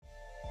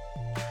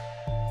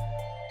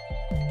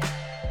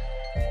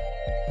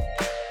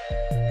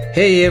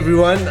Hey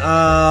everyone,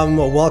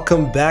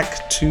 welcome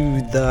back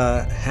to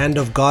the Hand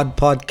of God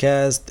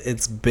podcast.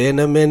 It's been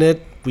a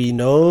minute, we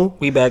know.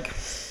 We back.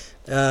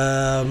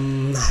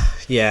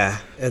 Yeah,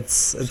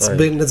 it's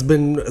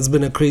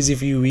been a crazy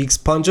few weeks.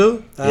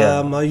 Pontsho,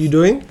 how are you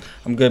doing?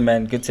 I'm good,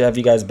 man. Good to have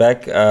you guys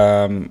back.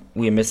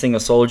 We're missing a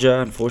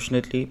soldier,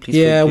 unfortunately. Please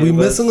we're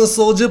missing a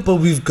soldier, but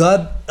we've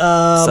got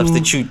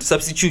substitute.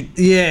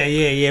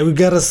 Yeah. We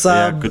got a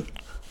sub. Good.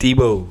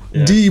 Debo.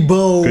 Yeah.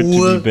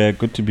 Debo.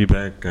 Good to be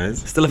back, guys.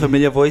 Still a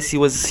familiar voice.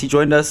 He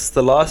joined us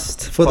the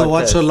last for the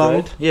watch along.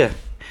 Right? Yeah.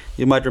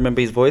 You might remember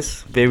his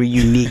voice. Very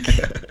unique.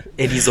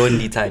 Eddie's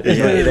only type. You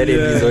know that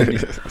Eddie's only.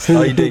 How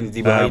are you doing,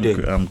 Debo? How are you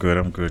doing? I'm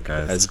good,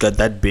 guys. It's got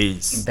that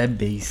bass.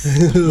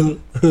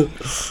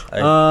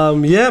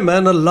 Yeah,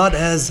 man, a lot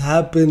has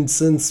happened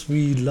since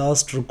we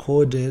last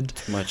recorded.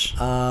 Too much.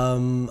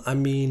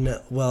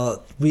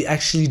 We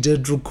actually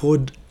did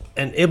record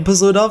an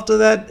episode after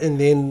that, and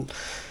then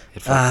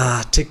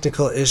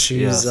technical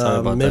issues.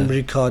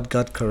 Memory card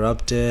got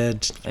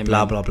corrupted. Amen.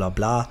 Blah blah blah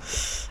blah.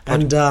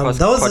 And that was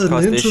an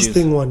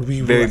interesting issues. One.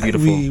 Very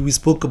beautiful. We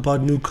spoke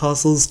about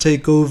Newcastle's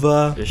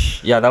takeover.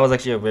 Yeah, that was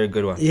actually a very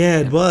good one. Yeah,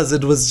 it was.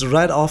 It was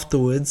right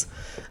afterwards.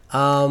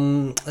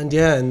 And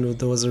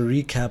there was a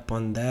recap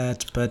on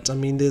that. But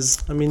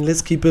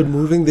let's keep it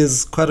moving.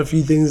 There's quite a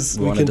few things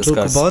we can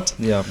discuss. talk about.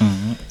 Yeah.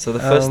 Mm-hmm. So the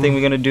first thing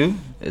we're gonna do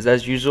is,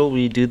 as usual,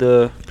 we do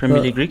the Premier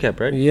League recap,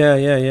 right?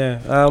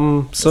 Yeah.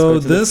 So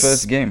this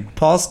first game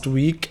past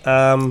week,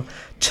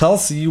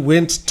 Chelsea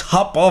went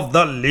top of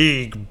the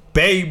league,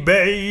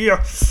 baby.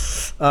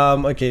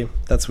 Okay,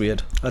 that's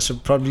weird. I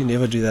should probably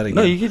never do that again.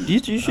 No,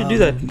 you should do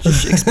that.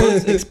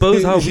 Just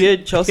expose how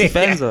weird Chelsea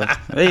fans are.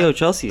 Hey, yo,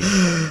 Chelsea.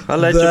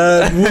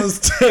 That was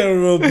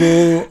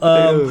terrible.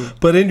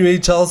 But anyway,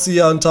 Chelsea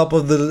on top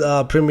of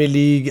the Premier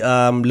League.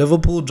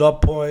 Liverpool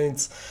dropped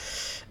points,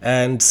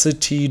 and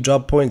City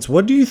dropped points.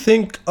 What do you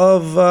think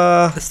of?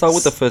 Let's start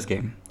with the first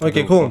game.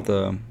 Okay, cool. Of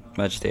the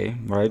match day,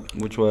 right?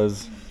 Which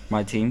was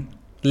my team.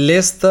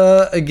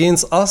 Leicester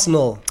against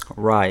Arsenal.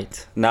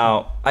 Right.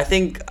 Now, I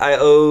think I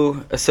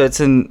owe a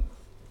certain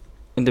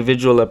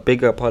individual a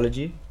big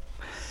apology.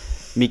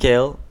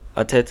 Mikel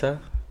Arteta.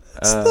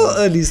 It's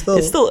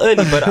still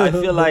early, but I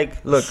feel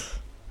like, look,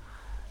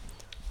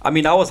 I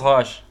was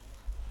harsh.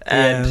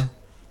 And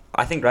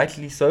I think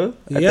rightly so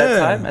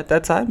at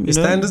that time. Your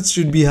standards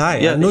should be high.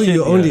 I know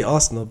you're only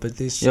Arsenal, but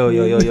they should. Yo.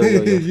 Don't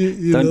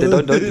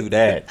do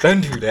that.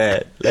 Don't do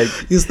that. Like,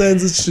 your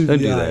standards should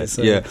be high.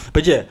 That. Yeah.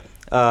 But yeah.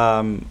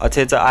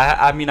 Arteta,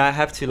 I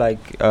have to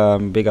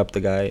big up the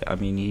guy.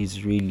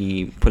 He's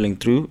really pulling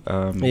through.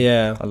 A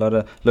lot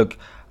of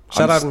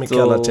shout out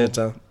Mikel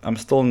Arteta. I'm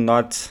still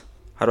not,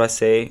 how do I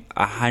say,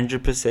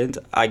 100%.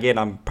 Again,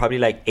 I'm probably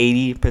like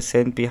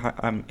 80% behind.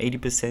 I'm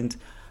 80%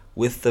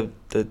 with the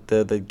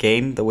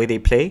game, the way they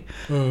play.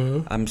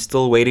 Mm-hmm. I'm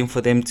still waiting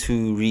for them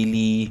to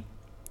really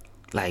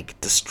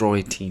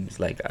destroy teams.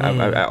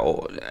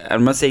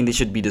 I'm not saying they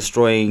should be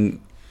destroying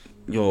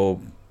your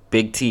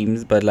big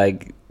teams, but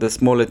the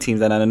smaller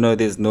teams, and I know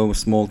there's no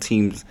small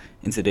teams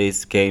in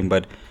today's game,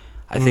 but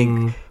I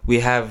think we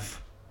have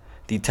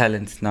the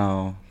talent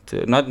now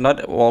to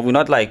we're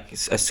not like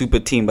a super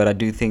team, but I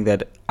do think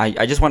that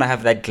I just want to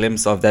have that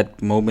glimpse of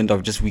that moment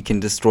of just we can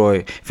destroy.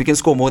 If we can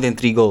score more than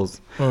 3 goals,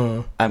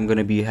 I'm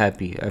gonna be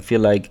happy. I feel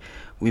like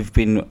we've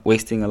been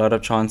wasting a lot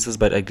of chances,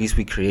 but at least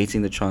we're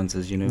creating the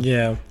chances, you know.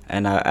 Yeah.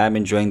 And I'm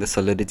enjoying the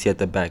solidity at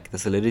the back. The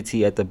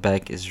solidity at the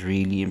back is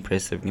really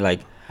impressive.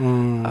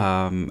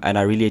 And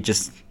I really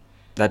just,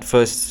 that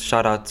first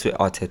shout out to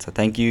Arteta.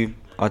 Thank you,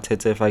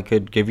 Arteta. If I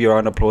could give you a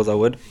round of applause, I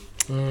would.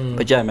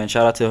 But yeah, man,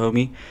 shout out to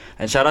homie,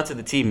 and shout out to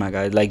the team, my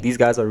guy. These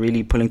guys are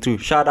really pulling through.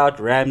 Shout out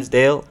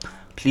Ramsdale.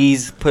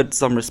 Please put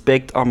some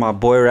respect on my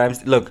boy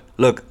Rams. Look,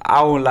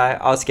 I won't lie,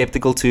 I was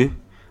skeptical too.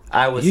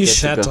 You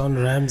shat on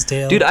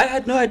Ramsdale. Dude, I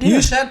had no idea.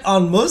 You shat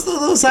on most of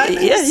those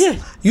signings? Yeah.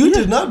 You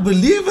did not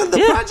believe in the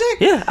project?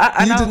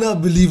 Yeah. You did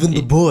not believe in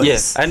the boys?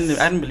 Yes, I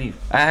didn't believe.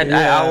 I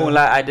won't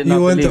lie, I did not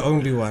believe. You weren't the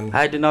only one.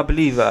 I did not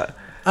believe.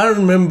 I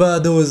remember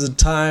there was a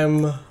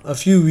time a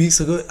few weeks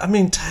ago.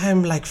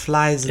 Time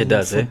flies in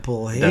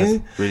football. It does.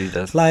 Really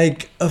does.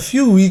 A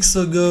few weeks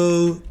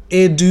ago,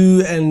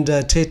 Edu and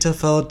Teta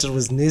felt it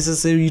was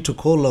necessary to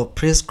call a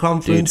press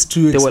conference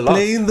to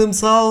explain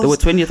themselves. They were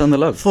 20th on the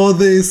log for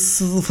the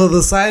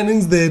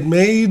signings they had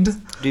made.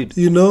 Dude,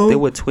 you know, they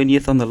were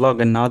 20th on the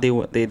log, and now they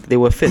were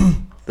 5th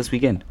this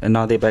weekend, and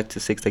now they're back to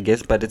 6th, I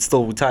guess. But it's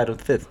still retired on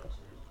 5th.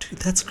 Dude,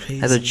 that's crazy.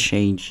 Has a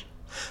change.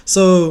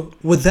 So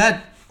with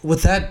that,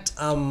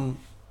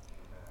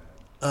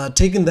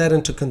 taking that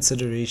into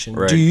consideration,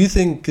 right. Do you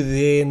think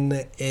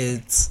then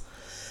it's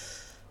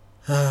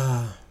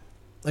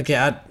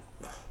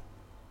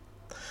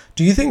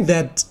do you think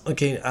that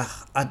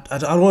I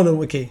don't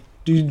want to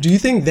do you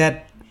think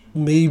that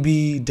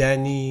maybe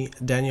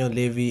Daniel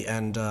Levy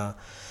and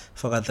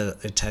forgot the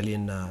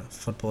Italian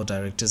football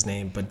director's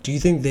name, but do you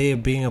think they're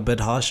being a bit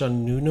harsh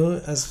on Nuno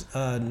because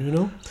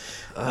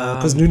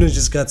Nuno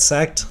just got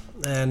sacked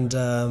and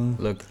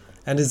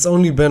and it's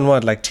only been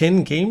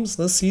 10 games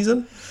this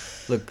season?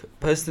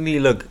 Personally,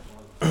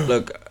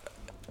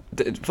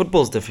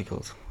 football's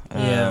difficult.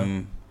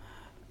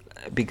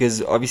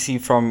 Because obviously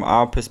from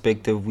our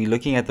perspective, we're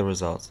looking at the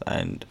results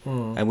and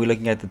we're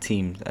looking at the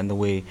teams and the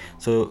way.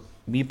 So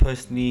me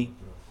personally,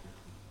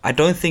 I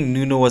don't think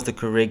Nuno was the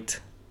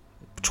correct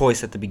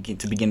choice at the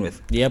to begin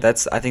with. Yep.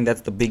 I think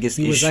that's the biggest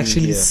issue. He was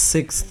actually here.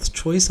 6th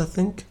choice, I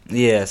think.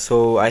 Yeah,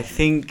 so I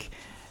think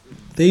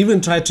they even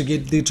tried to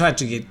get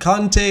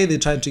Conte, they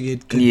tried to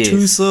get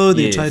Gattuso,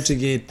 they tried to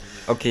get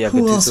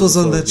who else was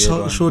on that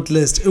short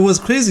list? It was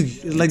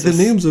crazy. Like the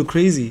names were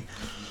crazy.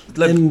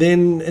 And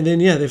then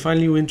they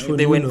finally went for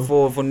Nuno.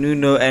 Went for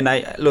Nuno, and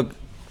I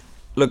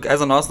look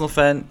as an Arsenal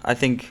fan, I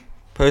think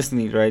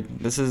personally, right,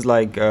 this is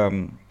like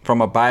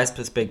from a biased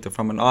perspective,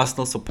 from an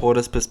Arsenal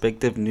supporter's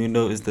perspective,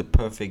 Nuno is the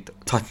perfect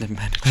Tottenham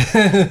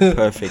manager.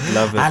 Perfect,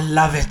 love it. I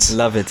love it.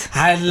 Love it.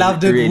 I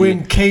loved it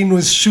when Kane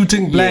was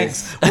shooting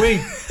blanks.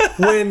 Wait,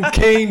 when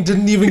Kane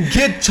didn't even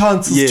get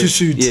chances to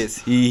shoot.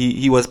 Yes,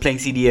 he was playing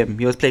CDM.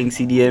 He was playing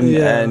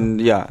CDM,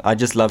 and I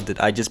just loved it.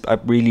 I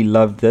really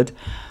loved it.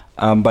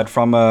 But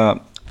from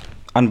a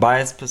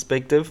unbiased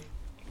perspective,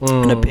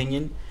 an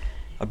opinion,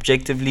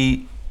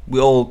 objectively, we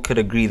all could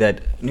agree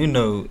that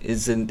Nuno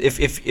isn't.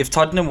 If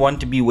Tottenham want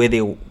to be where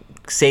they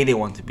say they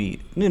want to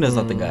be, Nuno's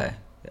not the guy.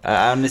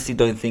 I honestly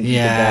don't think he's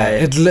the guy.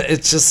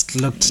 It just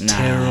looked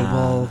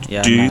terrible.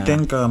 Yeah, do you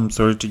think?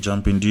 Sorry to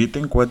jump in. Do you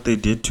think what they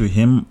did to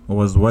him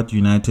was what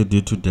United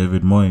did to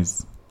David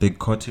Moyes? They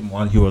caught him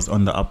while he was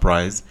on the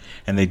uprise,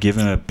 and they gave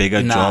him a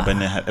bigger job, and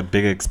they had a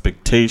bigger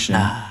expectation.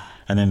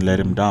 And then let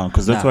him down,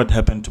 because that's what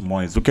happened to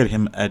Moyes. Look at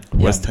him at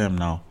West Ham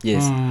now.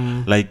 Yes,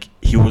 like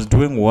he was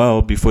doing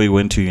well before he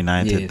went to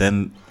United. Yes.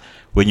 Then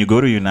when you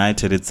go to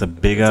United, it's a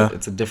bigger,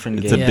 it's a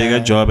different game. It's a bigger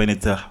job, and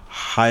it's a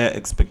higher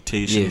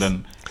expectation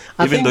than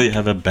even though you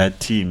have a bad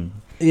team.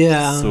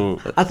 Yeah,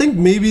 so I think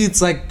maybe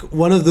it's like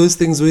one of those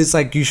things where it's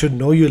like you should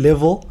know your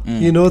level.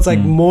 You know, it's like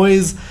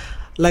Moyes,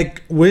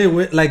 like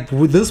where like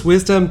with this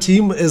West Ham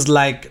team is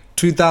like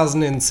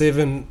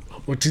 2007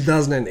 or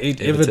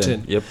 2008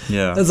 Everton. Yep.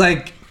 Yeah, it's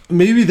like.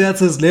 Maybe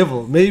that's his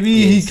level.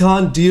 Maybe he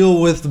can't deal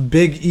with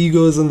big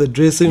egos in the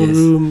dressing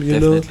room, you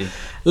know.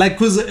 Like,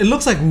 because it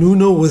looks like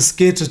Nuno was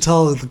scared to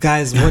tell the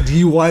guys what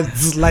he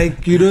wants.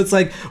 Like, you know, it's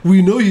like,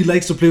 we know he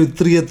likes to play with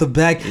 3 at the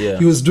back. Yeah.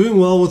 He was doing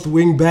well with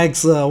wing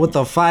backs, with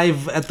a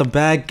 5 at the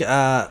back,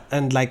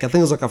 and like, I think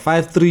it was like a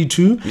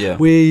 5-3-2. Yeah.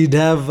 Where you'd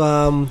have,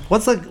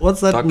 what's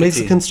that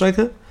Mexican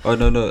striker? Oh,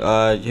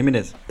 no,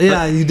 Jimenez.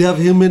 Yeah, you'd have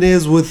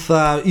Jimenez with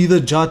either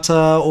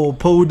Jota or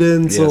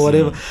Podence or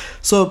whatever.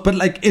 So, but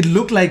like, it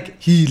looked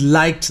like he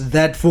liked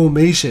that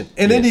formation.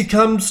 And then he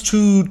comes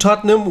to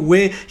Tottenham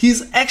where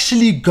he's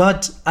actually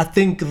got, I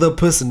think, the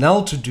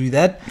personnel to do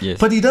that. Yes.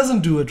 But he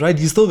doesn't do it, right?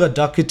 He's still got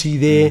Doherty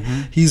there.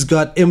 He's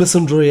got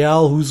Emerson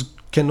Royale, who's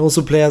can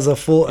also play as a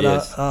full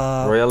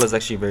Royale is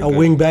actually very a good.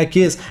 wing back,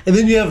 yes. And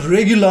then you have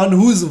Reguilon,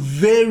 who's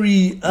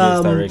very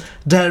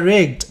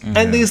direct.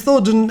 And they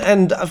still didn't,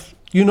 and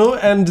you know,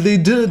 and they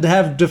did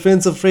have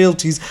defensive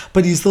frailties,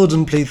 but he still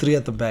didn't play 3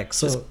 at the back.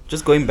 So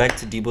just going back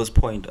to Debo's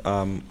point,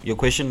 your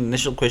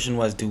initial question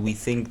was, do we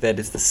think that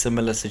it's the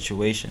similar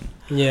situation?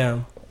 Yeah.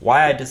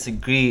 Why I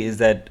disagree is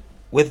that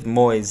with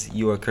Moyes,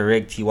 you are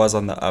correct, he was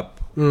on the up,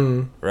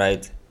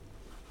 right?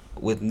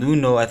 With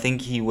Nuno, I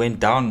think he went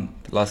down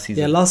last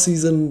season. Yeah, last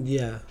season,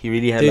 he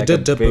really had they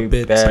did dip a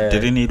bit. But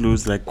didn't he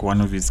lose like one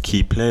of his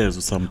key players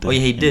or something? Oh, yeah,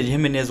 he did.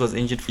 Jimenez was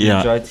injured for the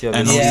majority of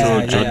and the season.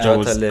 also Jota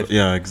was left.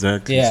 Yeah,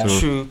 exactly. Yeah. So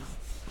True.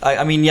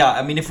 I mean,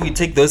 if we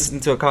take those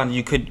into account,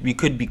 we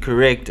could be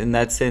correct in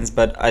that sense,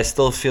 but I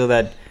still feel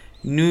that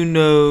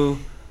Nuno,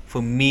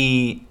 for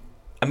me,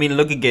 I mean,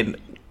 look again,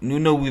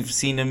 Nuno, we've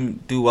seen him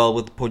do well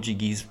with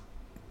Portuguese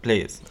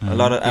players. A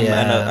lot of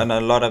and a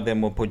lot of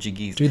them were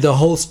Portuguese. Dude, the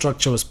whole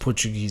structure was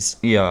Portuguese.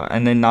 Yeah,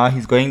 and then now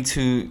he's going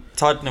to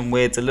Tottenham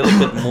where it's a little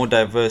bit more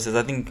diverse.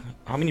 I think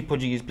how many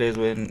Portuguese players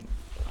were in?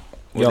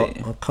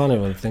 I can't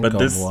even think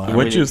of why.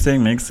 What you're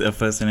saying makes a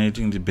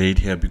fascinating debate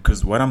here,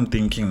 because what I'm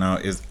thinking now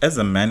is, as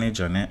a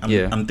manager,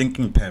 I'm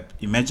thinking Pep.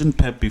 Imagine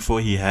Pep before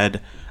he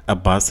had a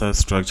Barca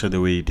structure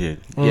the way he did.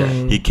 Yeah.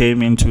 He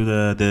came into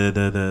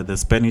the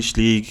Spanish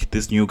league,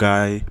 this new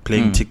guy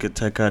playing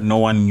tiki-taka. No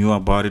one knew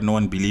about it. No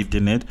one believed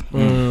in it.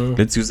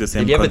 Let's use the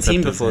same concept. Did you have a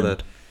team before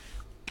that?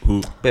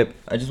 Who? Pep.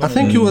 I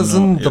think he was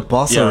in the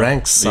Barca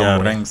ranks somewhere.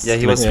 Yeah, ranks. Yeah,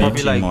 he was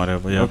probably like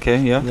whatever. Yeah.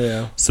 Okay,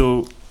 yeah.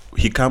 So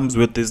he comes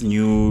with this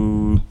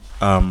new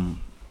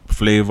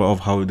flavor of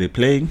how they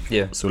play.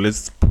 Yeah. So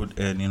let's put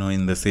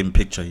in the same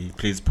picture. He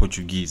plays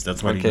Portuguese.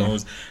 That's what he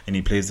knows, and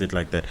he plays it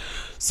like that.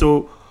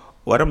 So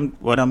what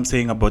I'm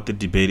saying about the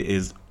debate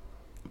is,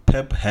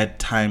 Pep had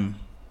time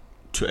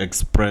to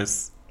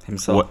express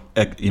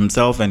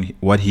himself and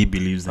what he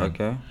believes in.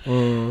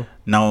 Okay.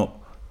 Now,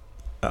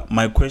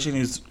 my question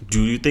is: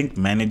 do you think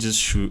managers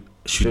should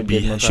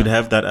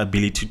have that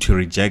ability to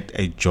reject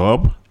a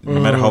job, no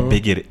matter how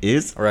big it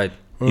is? Right.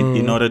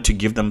 In order to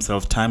give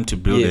themselves time to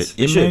build an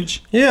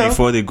image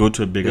before they go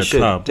to a bigger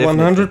club.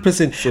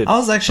 100%. Should. I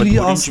was actually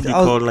asked. Wouldn't you be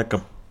called like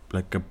a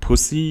like a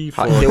pussy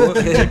for They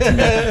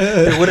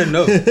wouldn't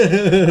know.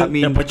 I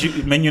mean, yeah, but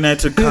Man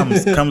United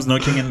comes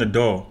knocking in the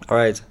door. All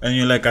right. And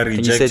you're like, I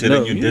rejected no.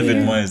 and you David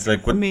Moyes.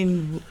 Like, what? I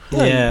mean,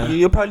 Yeah.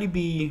 you'll probably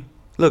be.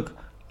 Look,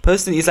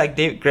 personally, it's like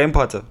Graham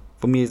Potter.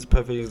 For me, it's a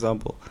perfect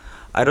example.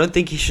 I don't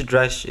think he should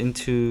rush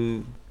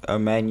into a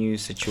Man U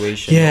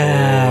situation.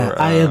 Yeah, or,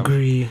 I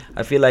agree.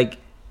 I feel like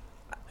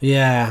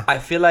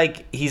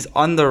he's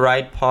on the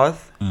right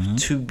path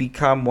to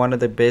become one of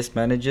the best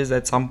managers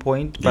at some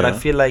point. But I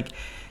feel like,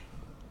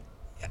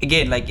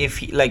 again, like if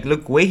he, like,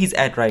 look where he's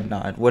at right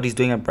now, at what he's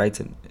doing at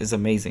Brighton is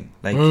amazing.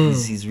 Like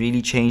he's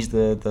really changed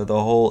the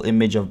whole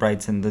image of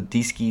Brighton. The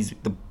D-skis,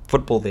 the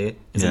football there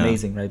is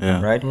amazing right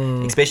now, right?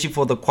 Especially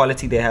for the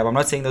quality they have. I'm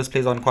not saying those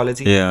players aren't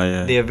quality.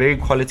 They are very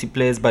quality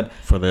players, but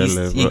for their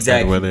level,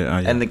 exactly where they are,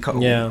 and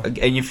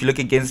and if you look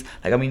against,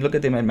 like, I mean, look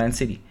at them at Man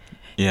City.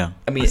 Yeah,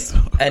 I mean,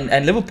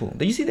 and Liverpool.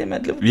 Did you see them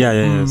at Liverpool?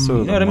 Yeah. So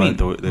you know what I mean?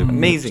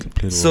 Amazing.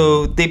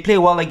 So they play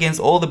well against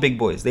all the big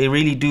boys. They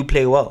really do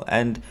play well.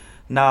 And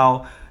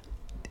now,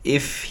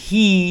 if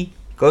he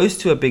goes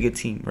to a bigger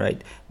team,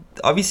 right?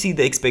 Obviously,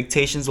 the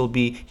expectations will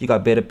be you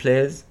got better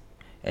players,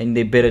 and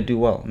they better do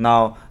well.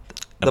 Now,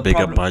 the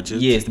bigger budget.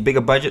 Yes, the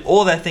bigger budget.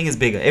 All that thing is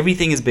bigger.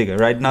 Everything is bigger,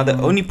 right? Now, the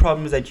only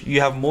problem is that you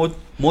have more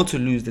to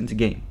lose than to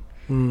gain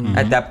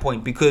at that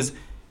point, because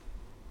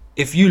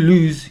if you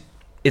lose,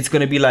 it's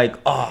gonna be like,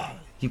 oh,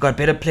 you got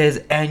better players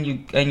and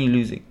you're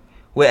losing.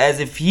 Whereas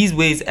if he's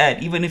where he's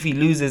at, even if he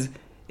loses,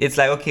 it's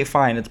like, okay,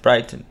 fine, it's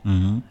Brighton.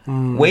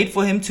 Wait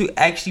for him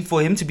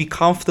to be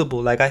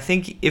comfortable. Like, I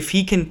think if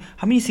he can,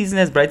 how many seasons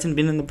has Brighton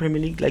been in the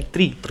Premier League? Like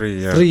 3.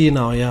 3, yeah. 3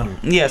 now, yeah.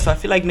 Yeah, so I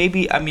feel like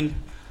maybe, I mean,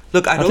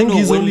 look, I don't know. I think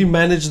he's only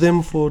managed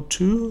them for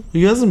 2.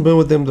 He hasn't been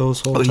with them the whole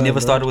time. Oh, he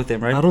never started right? with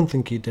them, right? I don't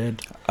think he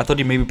did. I thought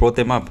he maybe brought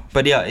them up.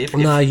 But yeah, if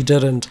he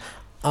didn't.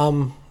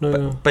 No.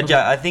 But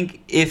yeah, I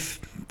think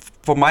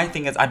for my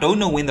thing is, I don't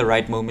know when the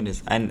right moment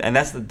is, and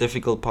that's the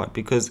difficult part,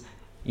 because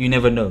you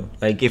never know.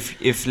 Like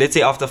if let's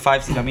say after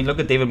 5 seasons, I mean, look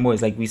at David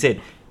Moyes. Like we're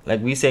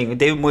saying, with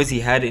David Moyes,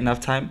 he had enough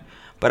time,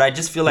 but I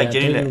just feel like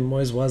generally, David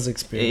Moyes was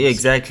experienced. Yeah,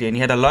 exactly, and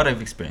he had a lot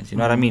of experience. You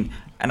know what I mean?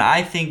 And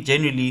I think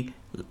generally,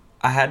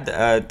 I had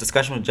a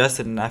discussion with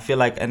Justin, and I feel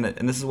like, and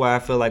this is why I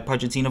feel like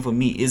Pochettino for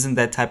me isn't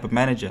that type of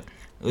manager.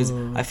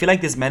 I feel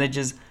like there's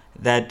managers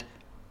that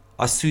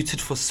are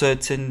suited for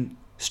certain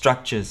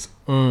structures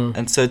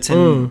and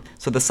certain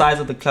so the size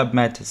of the club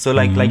matters. So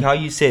like how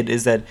you said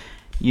is that,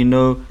 you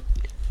know,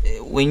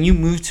 when you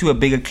move to a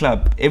bigger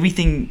club,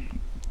 everything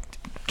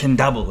can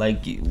double.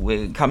 Like when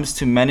it comes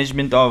to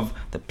management of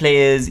the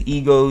players,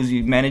 egos,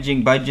 you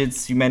managing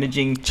budgets, you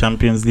managing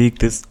Champions League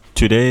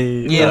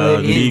today,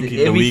 league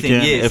in the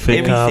weekend, FA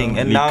everything. Cup, And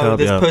League now Cup,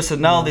 there's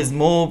personnel, there's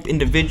more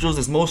individuals,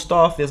 there's more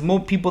staff, there's more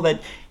people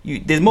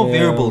there's more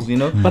variables, you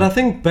know. But I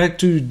think back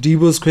to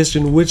Debo's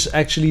question, which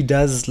actually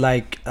does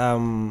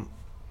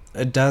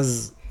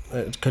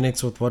it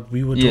connects with what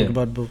we were talking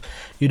about.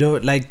 You know,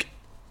 like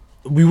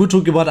we were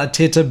talking about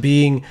Arteta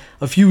being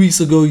a few weeks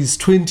ago, he's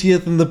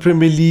 20th in the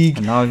Premier League.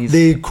 And now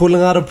they're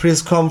calling out a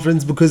press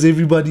conference because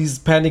everybody's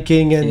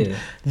panicking and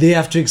they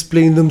have to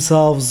explain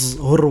themselves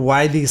or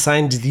why they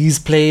signed these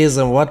players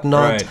and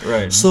whatnot.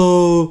 Right.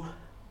 So,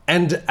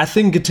 and I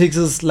think it takes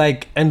us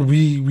and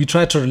we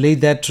try to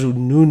relate that to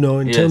Nuno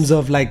in terms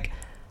of like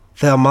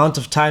the amount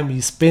of time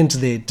he spent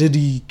there. Did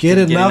he get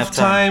enough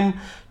time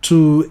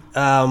to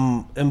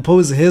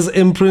impose his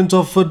imprint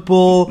of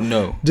football?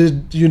 No.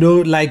 Did you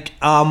know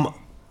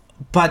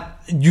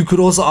but you could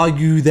also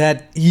argue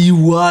that he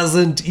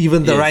wasn't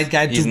even the right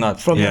guy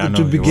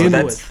to begin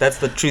with. That's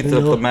the truth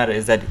of the matter,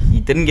 is that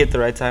he didn't get the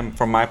right time.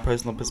 From my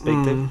personal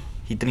perspective,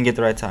 he didn't get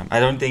the right time. I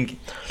don't think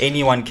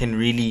anyone can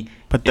really.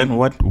 But then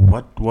what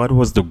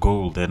was the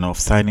goal then of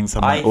signing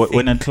someone?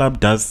 When a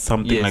club does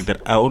something like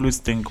that, I always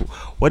think,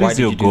 what is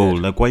your goal?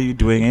 Like, why are you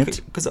doing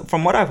it? Because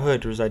from what I've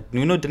heard, it was like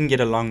Nuno didn't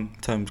get a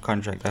long-term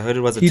contract. I heard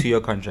it was a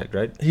 2-year contract,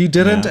 right? He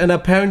didn't, and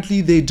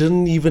apparently they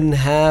didn't even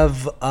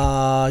have,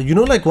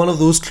 like one of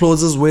those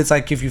clauses where it's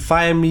like, if you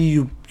fire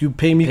me, you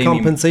pay me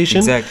compensation.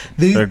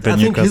 Exactly. I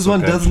think his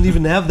one doesn't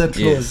even have that clause.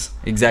 Yes,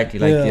 exactly,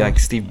 like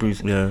Steve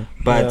Bruce. Yeah.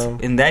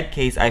 But in that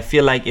case, I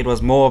feel like it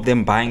was more of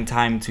them buying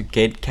time to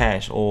get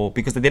cash, or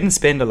because they didn't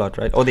spend a lot,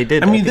 right? Or they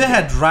did. I mean, they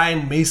had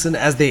Ryan Mason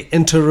as their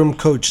interim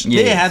coach.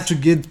 Yes. They had to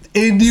get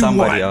anyone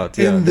somebody out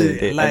in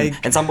there,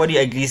 and somebody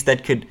at least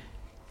that could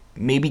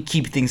maybe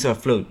keep things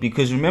afloat.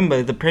 Because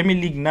remember, the Premier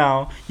League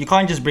now, you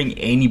can't just bring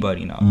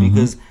anybody now,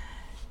 because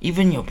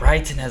even your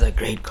Brighton has a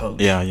great coach.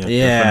 Yeah. You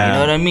know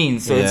what I mean?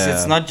 So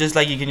it's not just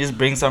like you can just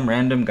bring some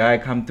random guy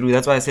come through.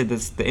 That's why I said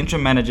the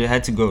interim manager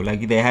had to go.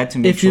 Like they had to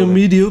make sure. If you're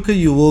mediocre,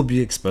 you will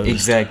be exposed.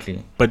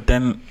 Exactly. But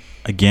then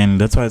again,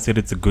 that's why I said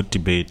it's a good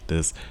debate.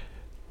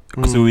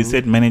 So we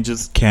said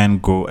managers can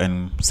go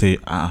and say,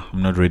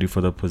 I'm not ready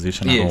for the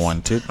position. I don't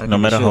want it, no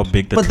matter how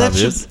big the club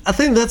is. I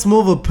think that's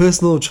more of a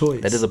personal choice.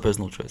 That is a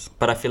personal choice.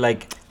 But I feel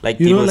like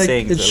you know,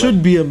 saying, it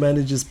should be a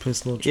manager's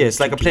personal choice. Yeah, it's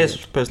like a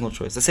player's personal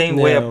choice. The same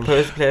way a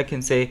player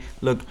can say,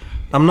 look,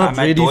 I'm not at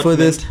ready for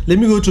this. Let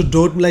me go to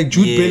Dortmund. Like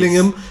Jude Yes.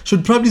 Bellingham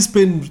should probably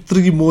spend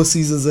 3 more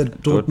seasons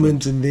at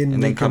Dortmund and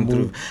then come move.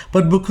 through.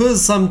 But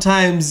because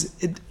sometimes,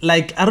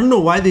 I don't know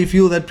why they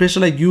feel that pressure.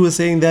 Like you were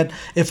saying that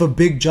if a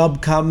big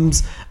job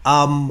comes,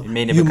 It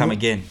may never come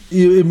again.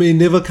 It may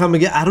never come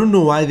again. I don't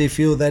know why they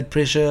feel that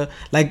pressure.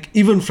 Like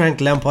even Frank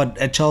Lampard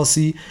at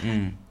Chelsea,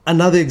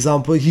 another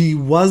example. He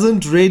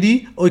wasn't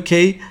ready.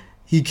 Okay.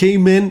 He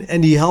came in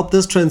and he helped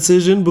us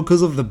transition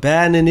because of the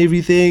ban and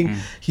everything.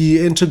 He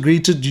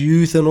integrated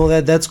youth and all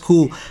that. That's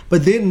cool.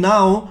 But then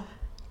now,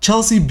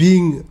 Chelsea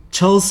being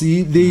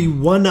Chelsea, they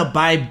want to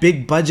buy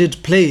big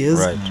budget players,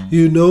 Right.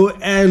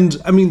 and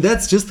I mean,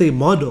 that's just their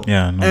model.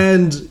 Yeah, no,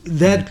 and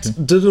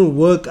that didn't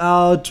work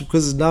out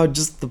because now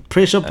just the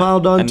pressure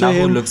piled onto And now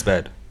him. who looks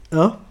bad?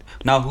 Huh?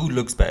 Now who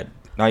looks bad?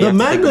 Now you The have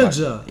to think about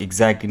manager. it.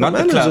 Exactly. The Not the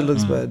manager club.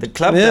 looks bad. The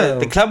club. Yeah.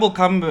 The club will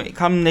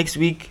come next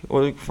week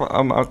or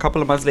a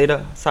couple of months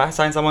later.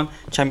 Sign someone.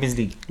 Champions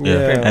League. Yeah.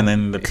 Yeah. And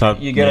then the club.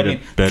 You get what I made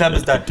mean? a bad- Club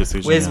is a done. good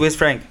decision, Where's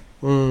Frank?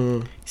 See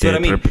what I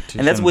Bad mean? reputation,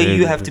 And that's where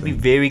you bad have to be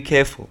everything. very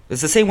careful.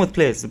 It's the same with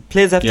players. The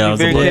players have Yeah, I to be was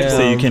very about to careful.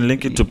 say you can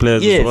link it to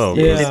players Yes, as well.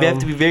 Yeah. They have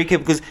to be very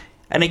careful because,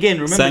 and again,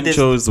 remember this.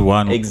 Sancho's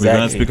one. We're Exactly.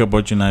 gonna speak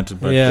about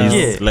United, but Yeah. he's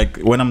Yeah. like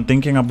when I'm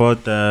thinking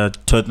about the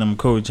Tottenham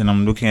coach and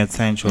I'm looking at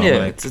Sancho, I'm Yeah,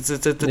 like, it's a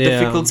Yeah.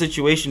 difficult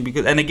situation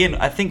because, and again,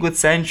 I think with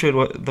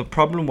Sancho, the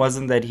problem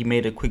wasn't that he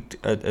made a quick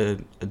a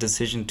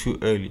decision too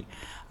early.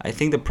 I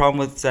think the problem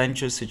with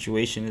Sancho's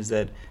situation is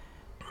that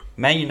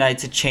Man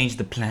United changed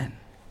the plan.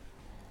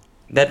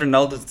 That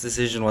Ronaldo's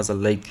decision was a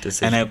late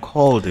decision. and I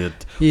called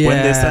it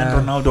when they signed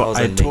That Ronaldo. was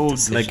a I late told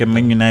decision, like a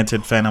Man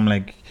United fan, I'm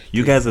like,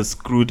 you guys are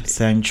screwed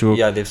Sancho.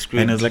 yeah, they've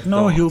screwed. And it's like,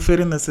 no, he'll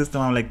fit in the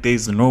system. I'm like,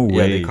 there's no Yeah,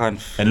 way. they can't.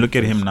 And look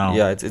at him now.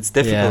 Yeah, it's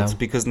difficult Yeah.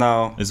 because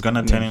now It's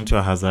gonna turn into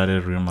a Hazard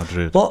at Real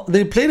Madrid. Well,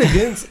 they played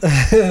against.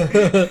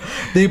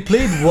 they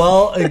played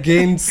well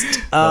against.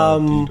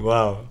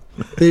 Wow.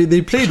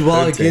 They played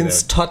well Don't say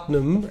against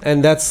Tottenham,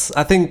 and that's,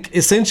 I think,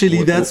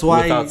 essentially that's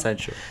why. without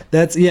Sancho.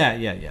 That's yeah.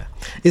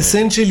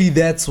 Essentially,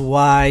 that's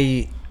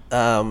why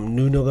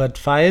Nuno got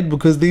fired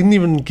because they didn't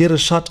even get a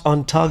shot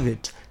on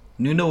target.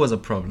 Nuno was a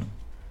problem.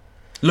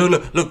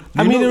 Look. Nuno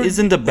I mean,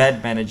 isn't a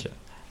bad manager.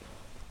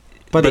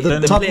 But But the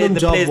then- Tottenham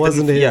job players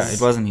wasn't didn't- his. Yeah,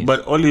 it wasn't his.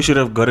 But Oli should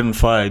have gotten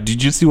fired.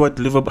 Did you see what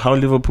how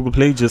Liverpool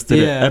played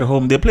yesterday Yeah. at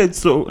home? They played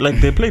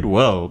they played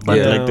well, but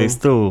Yeah. like they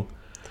still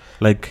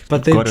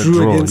But they got a drew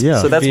draw. against-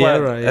 Yeah. So that's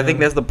Vieira, why I yeah. think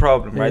that's the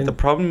problem, right? Yeah. The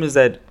problem is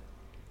that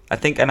I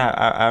think, and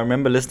I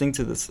remember listening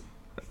to this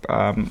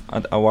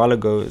a while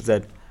ago, is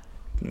that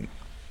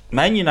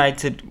Man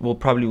United will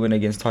probably win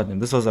against Tottenham.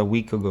 This was a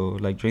week ago,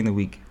 like during the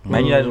week.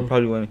 Man United will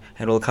probably win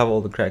and will cover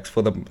all the cracks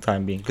for the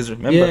time being. Because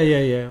remember,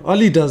 Yeah.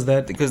 Oli does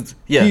that. because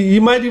yeah, He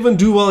might even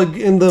do well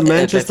in the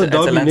Manchester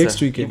derby Atalanta. next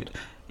weekend.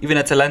 Even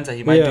Atalanta,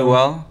 he might Yeah. do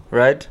well,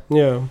 right?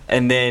 Yeah.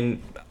 And then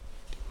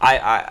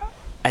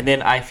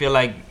I feel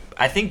like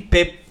I think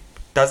Pep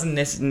does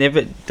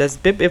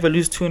Pep ever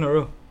lose 2 in a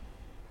row?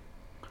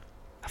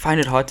 I find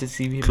it hard to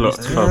see him lose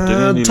 2. Klopp,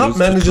 didn't he Top lose to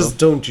managers Klopp?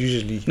 don't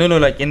usually. No,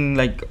 like in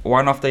like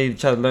one after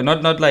each other.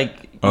 Not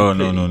like. Oh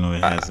no!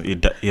 It has.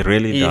 It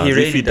really He does.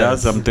 really If he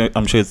does, does.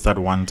 I'm sure it's that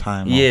one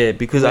time. Yeah,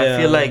 because I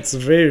feel like it's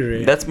very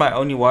rare. that's my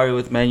only worry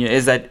with Man U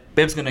is that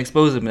Pep's gonna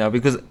expose him now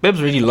because Pep's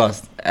really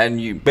lost,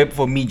 and Pep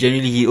for me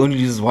generally he only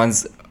loses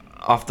once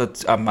after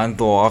a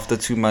month or after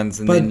 2 months,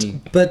 and then he,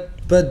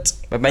 But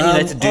Man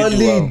United do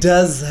Oli well.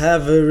 does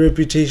have a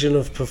reputation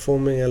of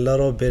performing a lot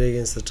better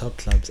against the top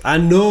clubs. I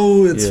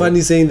know it's Yeah. funny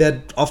saying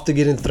that after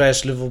getting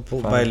thrashed by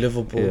Fine.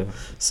 Liverpool. Yeah.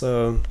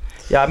 So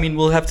Yeah, I mean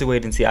we'll have to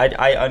wait and see.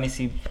 I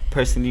honestly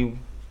personally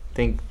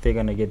think they're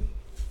gonna get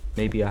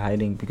maybe a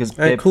hiding because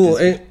Pep cool.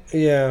 is-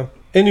 Yeah.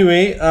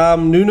 Anyway,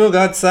 Nuno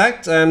got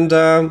sacked, and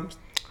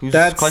who's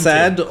that's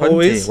sad,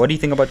 always. What do you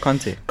think about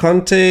Conte?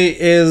 Conte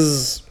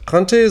is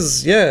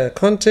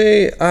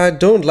Conte. I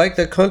don't like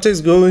that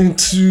Conte's going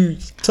to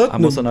Tottenham.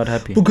 I'm also not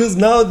happy. because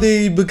now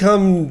they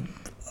become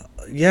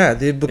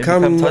They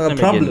become a Tottenham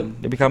problem. again.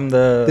 They become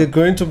the. They're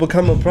going to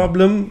become a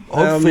problem.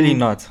 Hopefully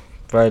not,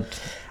 but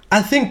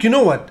I think, you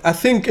know what? I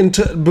think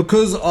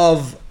because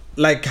of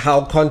like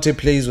how Conte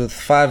plays with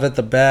 5 at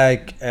the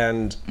back,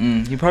 and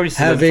he probably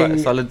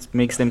Having-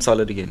 makes them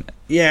solid again.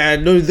 yeah,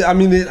 no, I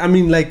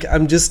mean, like I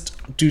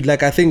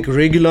think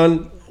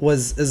Reguilon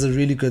is a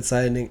really good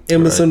signing.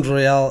 Emerson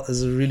Royale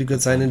is a really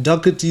good signing.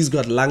 Doherty's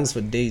got lungs for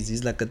days.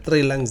 He's like a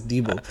 3 lungs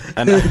Debo.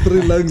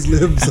 3 lungs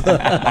lives.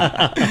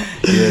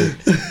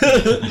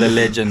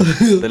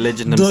 The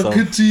legend himself.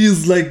 Doherty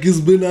is like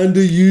has been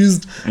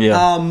underused.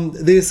 Yeah.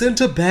 Their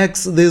centre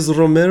backs, there's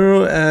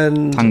Romero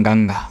and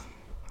Tanganga.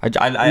 I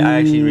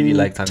actually really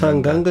like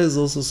Tanganga. Tanganga is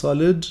also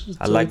solid.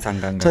 I like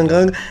Tanganga.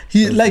 Tanganga.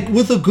 He like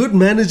with a good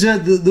manager,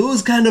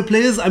 those kind of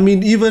players. I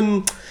mean,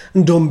 even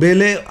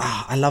Ndombele.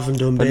 I love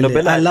Ndombele.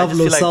 Ndombele, I love I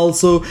just feel Lo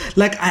Celso.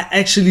 Like I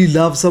actually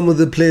love some of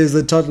the players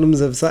that Tottenham has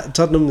That's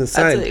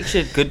signed.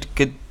 actually a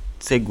good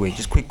segue.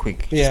 Just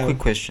quick. Yeah. Just quick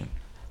question.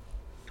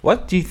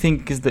 What do you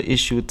think is the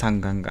issue with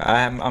Tanganga?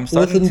 I'm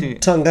starting With to.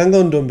 Tanganga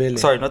and Ndombele.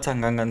 Sorry, not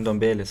Tanganga and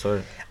Ndombele.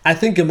 Sorry. I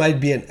think it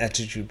might be an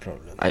attitude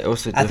problem. I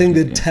think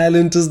the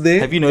talent is there.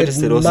 Have you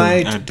noticed it also?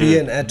 Might be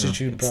an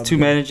attitude problem. It's 2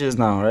 managers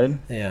now, right?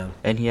 Yeah.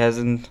 And he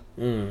hasn't.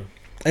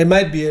 It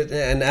might be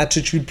an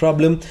attitude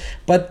problem,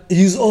 but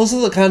he's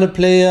also the kind of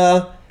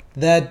player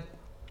that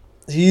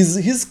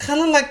he's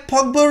kind of like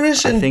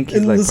Pogba-ish in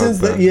the sense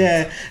that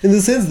in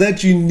the sense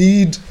that you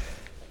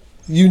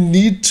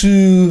need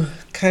to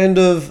kind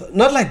of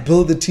not like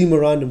build the team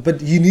around him,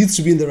 but he needs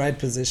to be in the right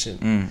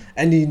position,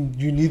 and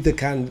you need the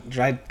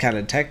right kind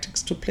of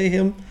tactics to play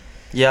him.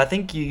 Yeah, I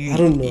think you. I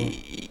don't know.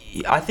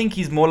 I think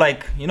he's more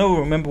like,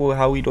 remember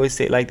how we'd always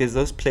say, like, there's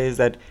those players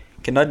that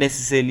cannot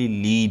necessarily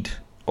lead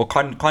or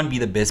can't be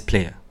the best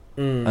player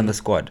on the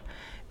squad.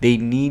 They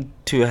need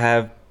to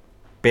have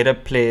better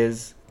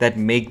players that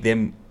make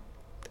them,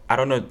 I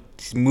don't know,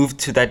 move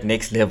to that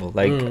next level.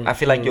 Like I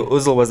feel like your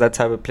Ozil was that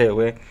type of player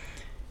where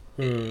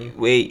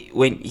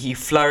when he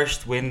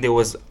flourished when there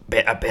was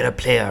a better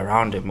player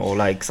around him, or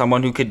like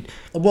someone who could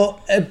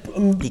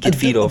he could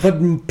feed off.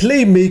 But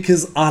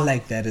playmakers are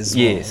like that as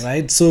well,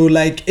 right? So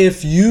like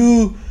if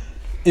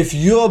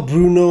you're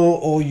Bruno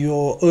or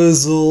you're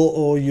Ozil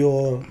or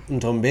you're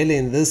Ndombele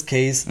in this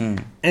case,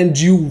 and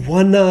you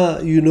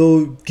wanna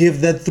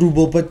give that through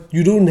ball, but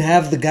you don't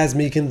have the guys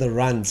making the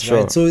runs,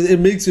 right? So it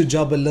makes your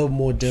job a little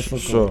more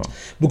difficult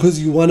because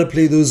you want to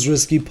play those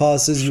risky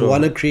passes, you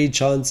want to create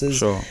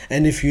chances,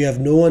 and if you have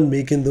no one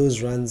making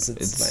those runs,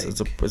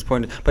 it's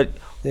pointless. But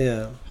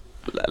yeah,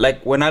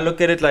 like when I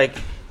look at it, like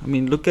I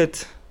mean, look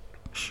at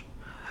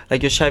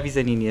like your Xavis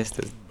and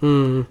Iniestas.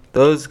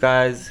 Those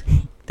guys,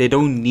 they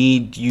don't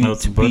need you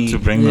to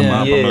bring them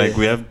up. I'm like,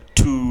 we have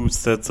 2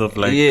 sets of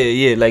like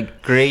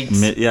like great,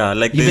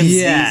 like even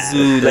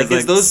Zizou, like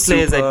there's those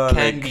players that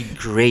can like, be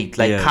great,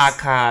 like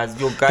Kakas,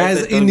 your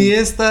guys.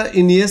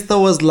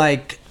 Iniesta was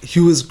like, he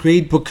was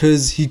great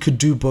because he could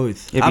do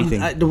both.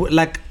 Everything.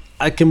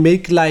 I can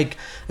make like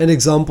an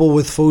example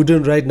with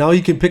Foden right now.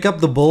 He can pick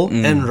up the ball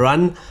and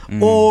run,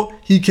 or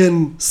he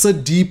can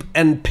sit deep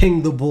and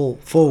ping the ball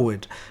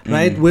forward,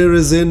 right?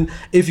 Whereas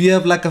if you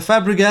have like a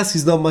Fabregas,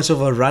 he's not much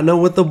of a runner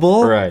with the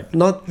ball, right?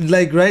 Not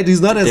like, right? He's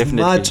not as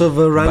much of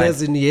a runner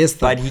as Iniesta.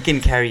 But he can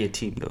carry a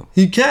team though.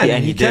 He can. Yeah,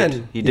 and he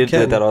can. He did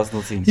that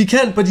Arsenal team. He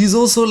can, but he's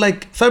also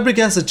like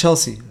Fabregas at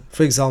Chelsea,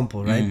 for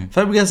example, right?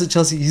 Fabregas at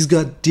Chelsea, he's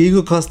got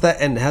Diego Costa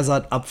and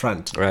Hazard up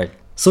front, right?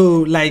 So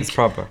like, it's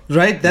proper,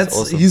 right? That's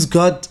awesome. He's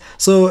got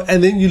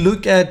and then you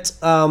look at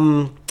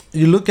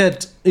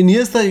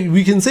Iniesta.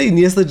 We can say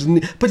Iniesta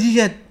didn't, but he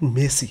had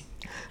Messi,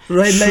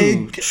 right?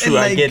 True,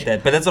 I get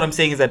that, but that's what I'm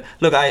saying is that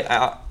look,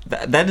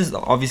 that is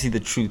obviously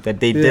the truth that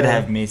they did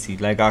have Messi.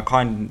 Like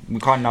we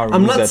can't now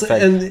remove that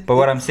fact. But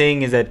what I'm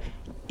saying is that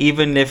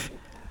even if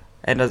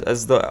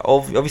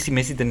obviously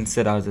Messi didn't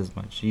sit out as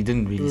much. He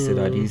didn't really sit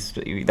out.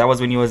 That was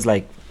when he was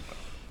like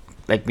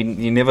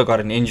he never got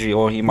an injury,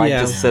 or he might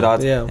just sit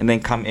out and then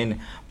come in.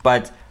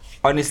 But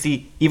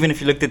honestly, even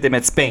if you looked at them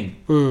at Spain,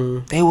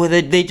 they were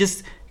they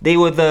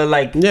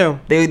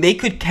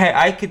could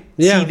I could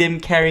see them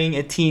carrying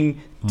a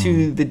team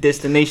to the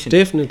destination.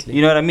 Definitely,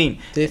 you know what I mean.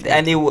 Definitely.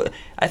 And they were,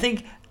 I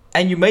think,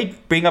 and you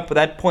might bring up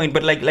that point,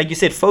 but like you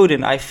said,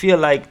 Foden. I feel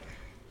like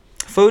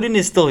Foden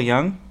is still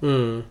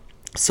young,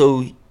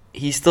 so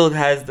he still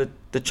has the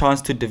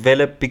chance to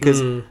develop,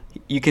 because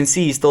you can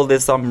see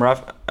there's some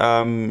rough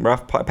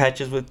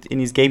patches in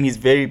his game.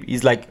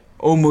 He's like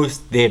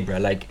almost there, bro.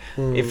 Like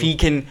if he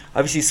can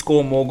obviously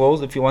score more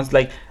goals, if he wants,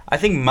 like I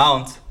think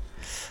Mount,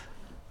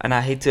 and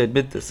I hate to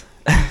admit this,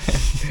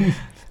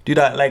 dude,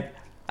 I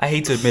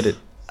hate to admit it.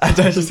 I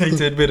just hate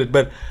to admit it,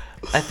 but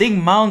I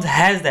think Mount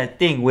has that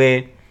thing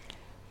where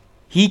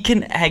he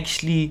can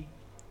actually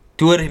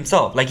do it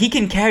himself. Like he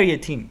can carry a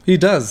team. He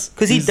does,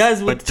 because he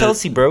does with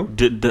Chelsea, bro.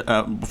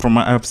 From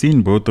I've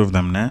seen both of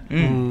them,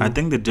 I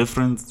think the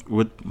difference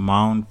with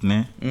Mount,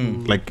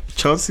 like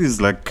Chelsea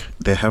is like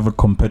they have a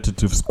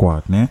competitive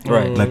squad,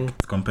 right? Like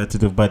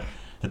competitive, but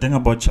the thing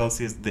about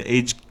Chelsea is the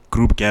age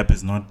group gap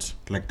is not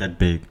like that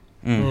big.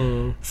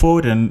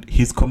 Foden,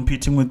 he's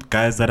competing with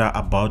guys that are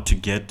about to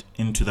get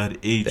into that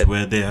age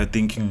where they are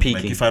thinking,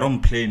 peaking. like, if I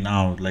don't play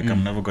now, like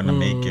I'm never gonna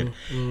make it.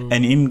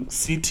 And in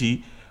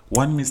City,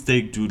 one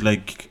mistake, dude,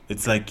 like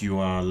it's like you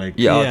are like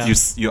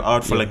you're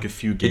out for like a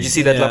few games. Did you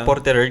see that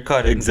Laporte red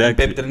card?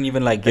 Exactly. Pep didn't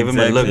even like give him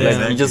a look.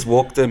 Like he just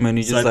walked him, and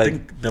he just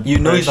he's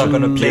not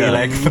gonna play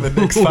like for the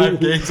next 5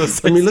 games or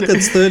 6. I mean, look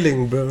at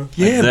Sterling, bro. Bro.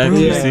 Yeah.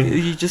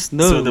 You just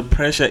know. So the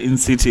pressure in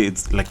City,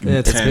 it's like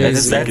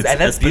intense. Like it's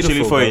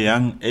especially for bro. a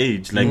young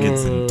age, like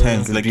it's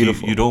intense. Like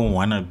you don't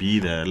wanna be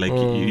there. Like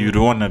you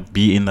don't wanna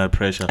be in that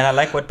pressure. And I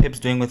like what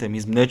Pep's doing with him.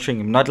 He's nurturing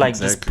him, not like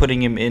just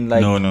putting him in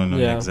like. No,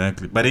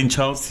 exactly. But in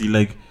Chelsea,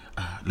 like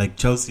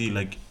Chelsea,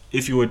 like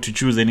if you were to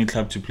choose any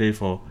club to play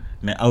for,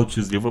 I would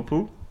choose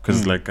Liverpool,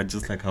 because like I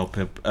just like how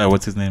Pep,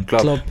 what's his name,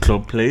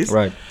 Klopp plays,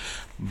 right?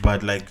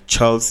 But like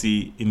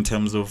Chelsea, in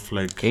terms of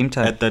like game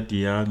time, at that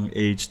young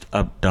age,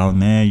 up down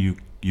there, you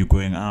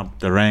going up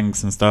the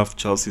ranks and stuff.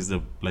 Chelsea's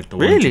the one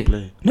to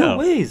play. No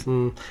ways.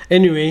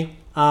 Anyway,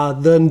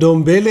 the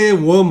Ndombele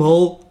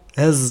wormhole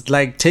has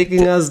like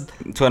taken us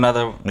to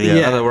another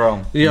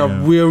realm.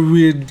 We're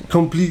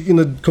in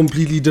a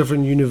completely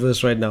different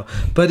universe right now.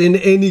 But in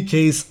any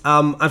case,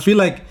 I feel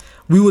like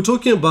we were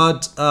talking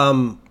about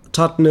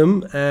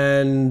Tottenham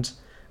and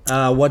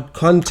what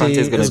Conte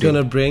is going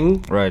to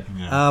bring. Right.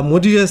 Yeah.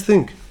 What do you guys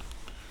think?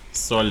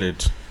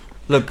 Solid.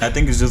 Look, I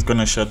think he's just going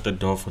to shut the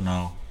door for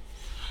now.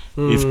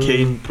 If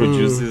Kane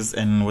produces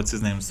and what's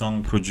his name,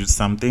 Song produce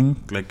something,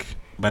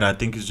 but I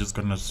think he's just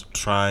going to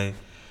try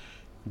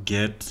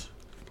get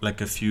like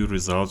a few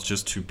results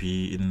just to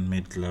be in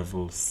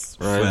mid-levels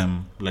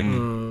firm.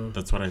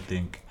 That's what I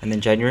think. And then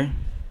January?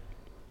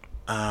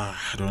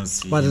 I don't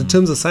see. But in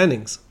terms of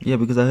signings? Yeah,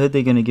 because I heard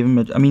they're going to give him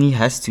I mean, he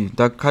has to.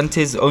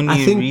 Conte's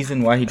only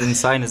reason why he didn't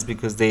sign is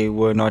because they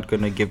were not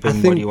going to give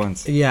him what he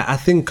wants. Yeah, I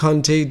think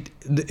Conte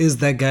is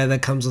that guy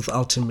that comes with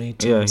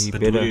ultimatums. Yeah,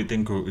 but who do you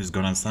think is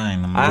going to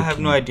sign? I have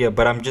no idea,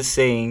 but I'm just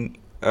saying,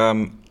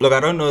 look, I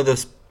don't know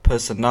this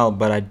personnel,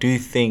 but I do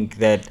think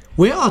that...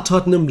 Where are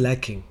Tottenham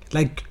lacking?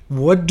 Like,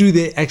 what do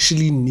they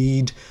actually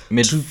need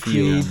to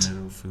create?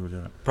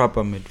 Midfield,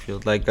 proper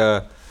midfield. Like,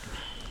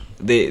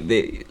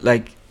 they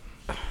like...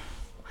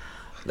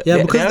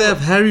 Yeah, because they have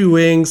Harry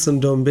Winks and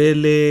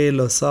Ndombele,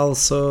 Lo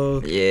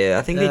Celso. Yeah,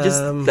 I think they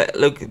just...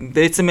 look,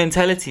 it's a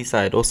mentality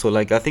side also.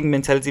 Like, I think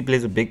mentality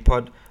plays a big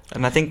part.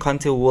 And I think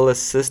Conte will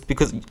assist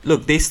because,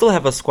 look, they still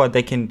have a squad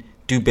that can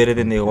do better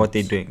than what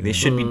they're doing. They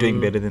should be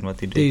doing better than what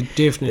they're doing.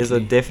 There's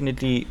a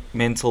definitely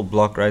mental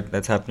block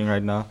that's happening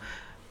right now.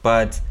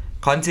 But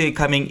Conte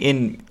coming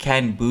in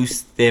can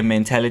boost their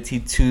mentality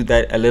to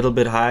that a little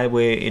bit high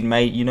where it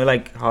might,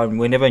 like how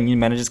whenever new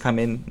managers come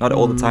in, not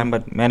all the time,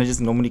 but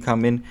managers normally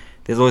come in,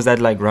 there's always that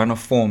like run of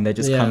form that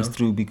just comes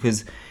through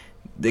because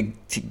the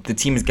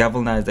team is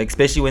galvanized,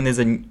 especially when there's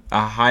a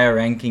higher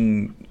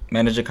ranking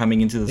manager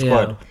coming into the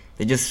squad. Yeah.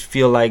 They just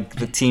feel like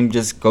the team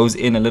just goes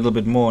in a little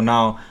bit more.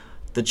 Now,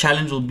 the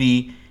challenge will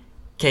be,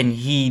 can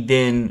he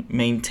then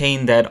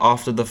maintain that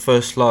after the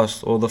first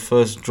loss or the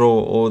first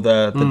draw or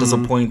the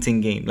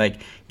disappointing game?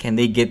 Like, can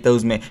they get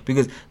those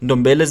because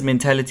Ndombele's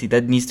mentality,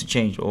 that needs to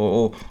change.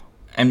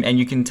 And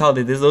you can tell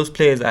that there's those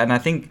players, and I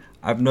think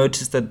I've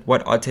noticed that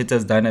what Arteta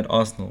has done at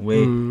Arsenal,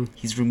 where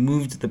he's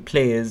removed the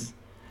players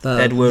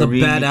that were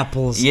really bad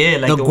apples. Yeah,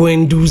 like the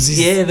Guendouzi's.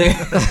 Yeah,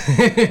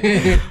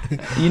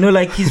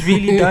 like he's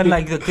really done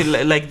like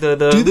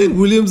the. Do you think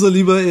William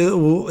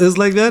Saliba is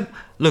like that?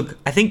 Look,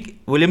 I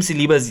think William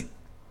Saliba is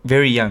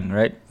very young,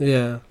 right?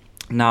 Yeah.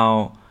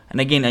 Now,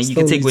 and again, you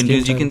can take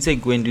Guendouzi. You can say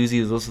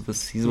Guendouzi is also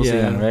he's also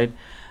young, right?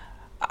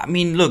 I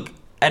mean, look,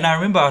 and I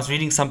remember I was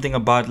reading something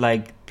about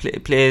like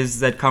players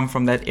that come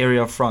from that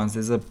area of France.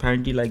 There's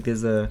apparently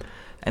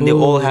and they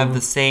all have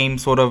the same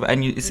sort of,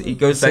 and it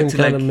goes back to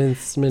like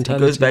it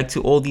goes back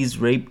to all these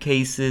rape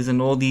cases and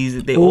all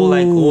these. They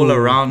all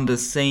around the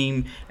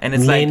same, and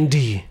it's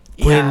Mendy,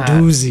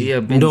 Guendouzi,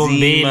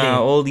 Benzema,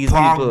 all these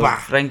people,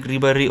 Frank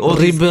Ribéry,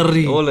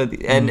 all of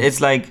these, and it's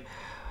like.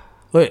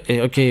 Wait,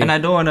 okay. And I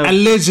don't want to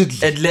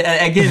allegedly.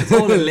 Again, it's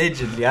all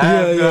allegedly.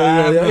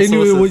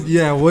 Anyway,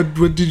 what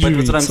did you?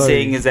 But what I'm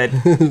saying is that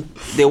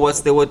they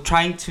were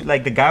trying to,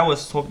 like, the guy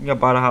was talking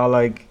about how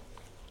like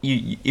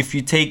if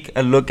you take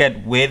a look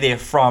at where they're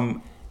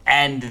from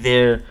and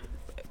their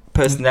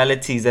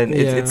personalities, and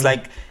it's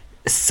like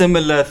a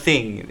similar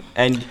thing.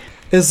 And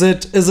Is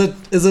it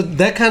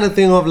that kind of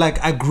thing of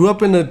like, I grew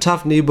up in a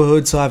tough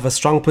neighborhood, so I have a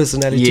strong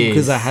personality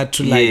because I had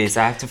to I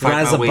have to fight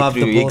rise my way above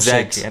through. The bullshit.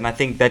 Exactly. And I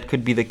think that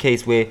could be the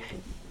case where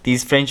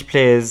these French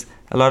players,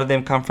 a lot of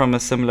them come from a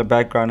similar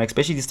background,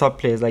 especially these top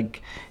players.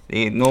 Like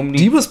they normally.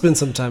 Debo spent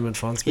some time in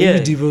France. Maybe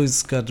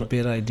Debo's got a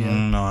better idea.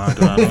 No, I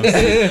don't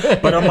see.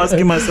 But I'm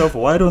asking myself,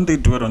 why don't they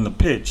do it on the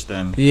pitch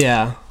then?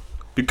 Yeah.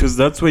 Because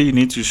that's where you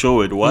need to show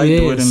it. Why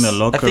do it in the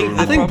locker room?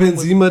 I think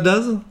Benzema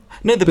does.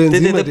 No, the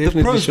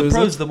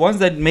pros, the ones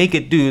that make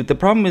it do. The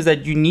problem is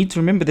that you need to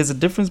remember there's a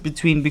difference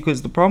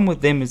because the problem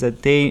with them is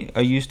that they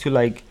are used to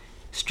like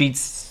street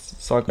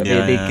soccer.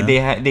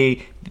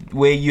 They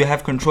where you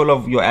have control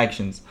of your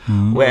actions.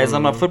 Whereas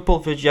on a football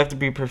pitch, you have to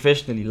be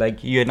professionally.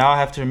 Like you now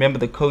have to remember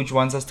the coach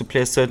wants us to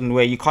play a certain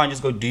way. You can't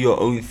just go do your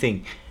own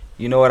thing.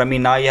 You know what I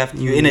mean? Now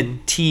you're in a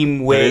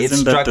team where it's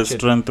structured. Isn't that the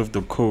strength of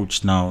the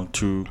coach now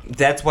to?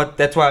 That's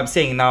why I'm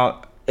saying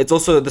now. It's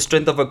also the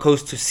strength of a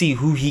coach to see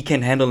who he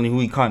can handle and who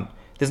he can't.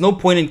 There's no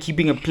point in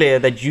keeping a player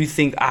that you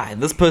think,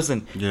 this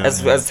person,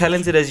 as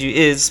talented as you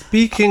is.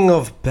 Speaking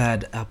of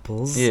bad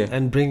apples,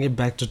 and bring it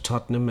back to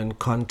Tottenham and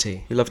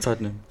Conte. You love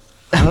Tottenham.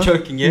 I'm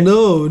joking, yeah?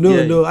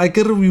 No. I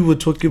get it. We were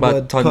talking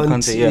about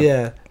Conte,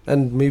 yeah.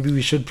 And maybe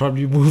we should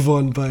probably move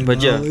on by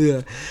now.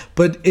 Yeah.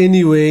 But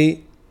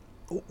anyway,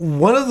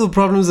 one of the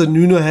problems that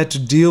Nuno had to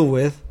deal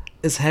with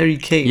is Harry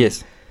Kane.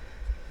 Yes.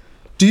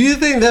 Do you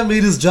think that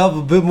made his job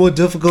a bit more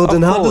difficult?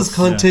 And how does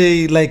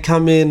Conte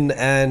come in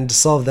and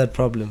solve that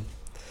problem?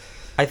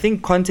 I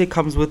think Conte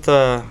comes with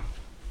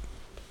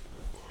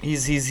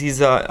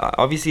he's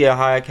obviously a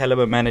higher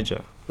caliber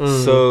manager.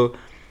 So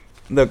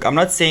look, I'm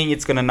not saying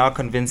it's gonna now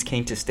convince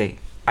Kane to stay.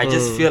 I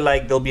just feel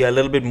like there'll be a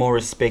little bit more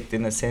respect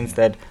in the sense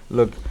that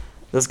look,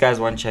 This guy's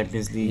won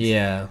Champions League.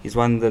 Yeah. He's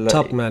won the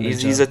Top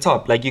manager. He's a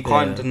top. Like, you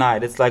can't deny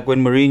it. It's like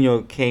when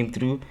Mourinho came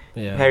through.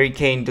 Yeah. Harry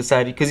Kane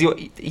decided, because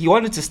he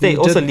wanted to stay,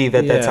 leave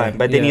at that time,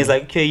 but then he's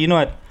like, okay, you know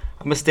what?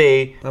 I'm gonna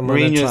stay.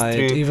 Mourinho's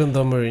through, even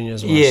though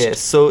Mourinho's washed. Yeah,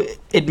 so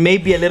it may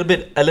be a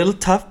little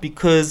tough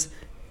because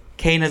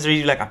Kane has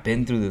really, like, I've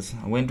been through this.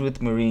 I went with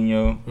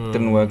Mourinho,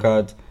 didn't work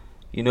out,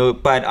 you know.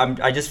 But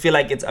I just feel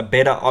like it's a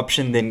better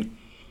option than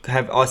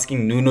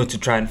asking Nuno to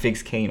try and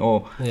fix Kane,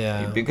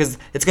 because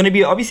it's gonna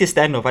be obviously a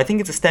standoff. I think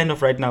it's a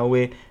standoff right now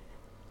where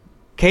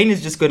Kane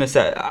is just gonna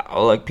say,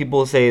 like,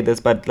 people say this,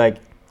 but like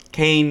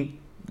Kane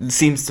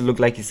seems to look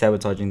like he's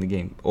sabotaging the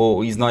game,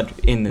 or he's not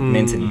in it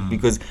mentally,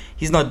 because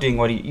he's not doing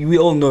what we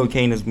all know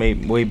Kane is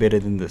way better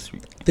than this.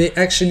 They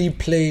actually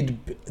played.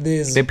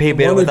 They played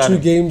better one or two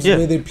him. games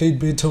where they played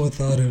better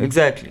without him.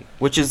 Exactly,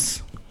 which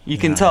is you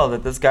can tell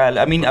that this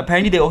guy. I mean,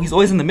 apparently he's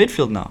always in the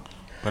midfield now.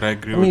 But I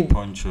agree with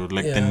Pontsho.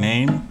 Like the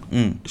name,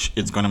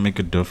 it's gonna make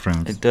a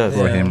difference. It does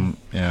for him.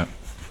 Yeah.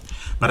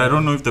 But I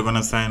don't know if they're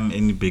gonna sign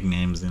any big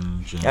names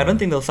in January. I don't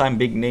think they'll sign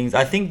big names.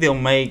 I think they'll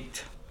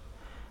make.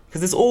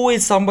 Because there's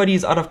always somebody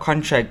who's out of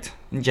contract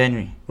in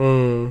January.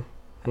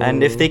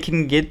 And if they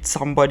can get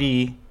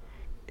somebody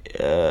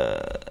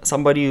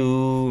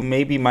who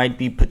maybe might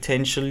be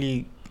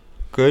potentially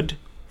good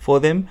for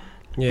them,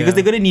 because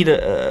they're gonna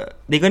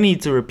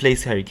need to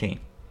replace Harry Kane.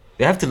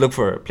 They have to look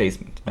for a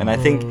replacement, and I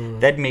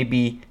think that may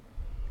be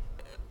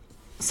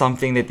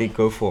something that they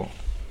go for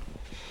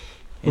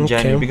in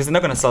January, because they're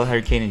not gonna sell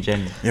Harry Kane in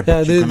January. Yeah,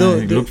 but you're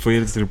gonna look for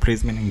his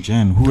replacement in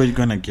Jan. Who are you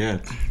gonna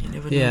get? You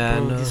never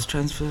know, bro, these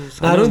transfers.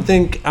 I don't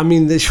think. I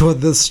mean, the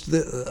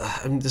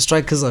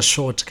strikers are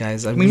short,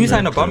 guys. I mean, you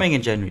signed Aubameyang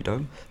in January,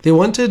 dog. They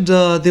wanted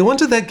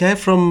that guy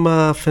from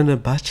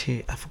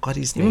Fenerbahce. I forgot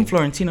his name. Even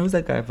Fiorentina, who's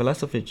that guy?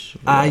 Vlahovic.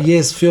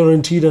 Yes,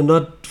 Fiorentina,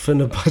 not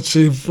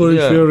Fenerbahce.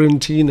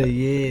 Fiorentina,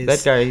 yes.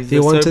 That guy. He's they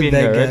wanted Serbian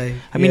that guy. guy. Right?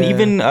 I mean,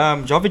 even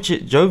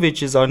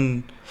Jovic is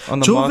on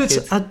the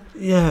market.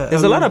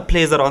 There's a lot of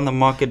players that are on the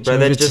market, bro.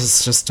 That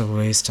is just a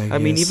waste. I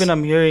mean, even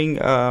I'm hearing,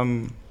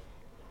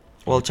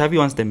 Xavi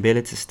wants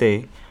Dembele to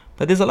stay,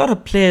 but there's a lot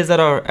of players that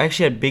are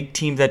actually at big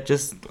teams that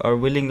just are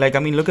willing. Like, I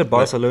mean, look at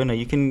Barcelona.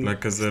 You can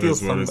like Azar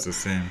as well is the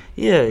same.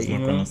 Yeah, he's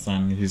not gonna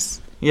sign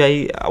his.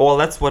 Yeah, well,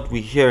 that's what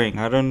we're hearing.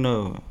 I don't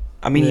know.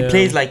 I mean, he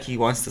plays like he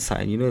wants to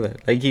sign. You know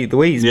that, like the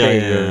way he's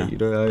playing. You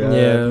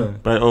know,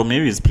 But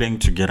maybe he's playing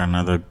to get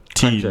another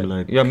team.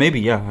 Like,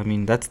 maybe. I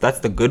mean, that's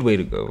the good way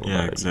to go.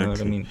 Yeah, exactly. You know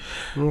what I mean?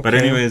 Okay. But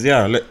anyways,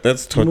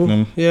 that's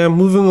Tottenham.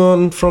 Moving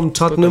on from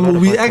Tottenham,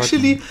 we've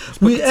spoken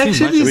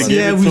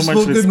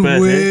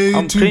way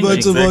too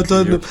much about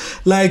Tottenham.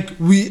 Like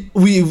we've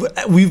been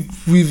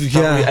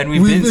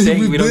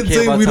saying we don't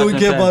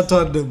care about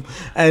Tottenham,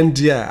 and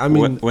I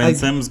mean, when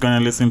Sam's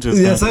gonna listen to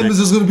this, Sam is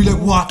just gonna be like,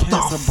 what the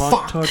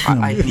fuck?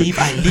 I leave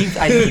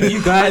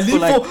you guys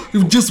for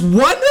just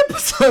one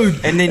episode,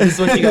 and then this is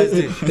what you guys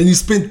do, and you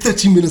spend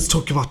 30 minutes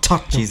talking about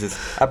Tottenham. Jesus,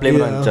 I blame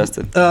it on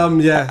Justin.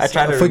 I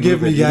tried to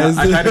forgive me, guys.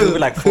 I tried to move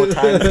it like 4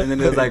 times, and then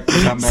it was like,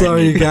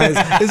 sorry, guys.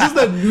 It's just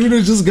that Nuno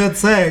just got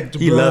sacked.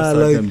 He loves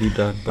Tottenham deep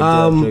down.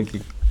 But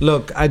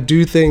look, I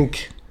do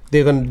think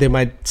they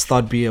might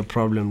start be a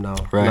problem now.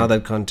 Right. Now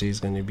that Conte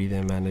is going to be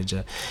their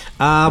manager.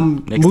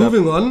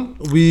 Moving on,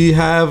 we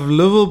have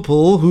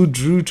Liverpool, who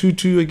drew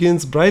 2-2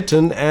 against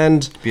Brighton,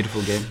 and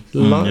beautiful game.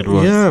 It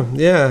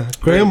was.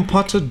 Graham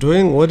Potter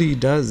doing what he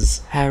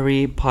does.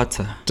 Harry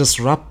Potter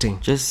disrupting,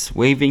 just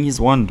waving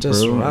his wand,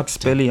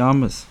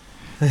 Expelliarmus.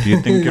 Do you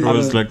think it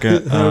was like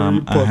a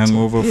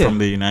hangover from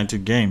the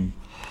United game?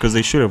 Because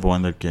they should have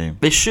won that game.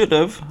 They should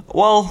have.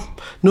 Well,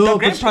 no,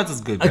 Graham Potter's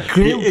good.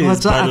 Graham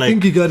Potter, I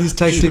think he got his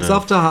tactics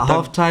after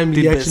half time.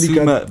 He actually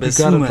got it right.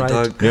 Basuma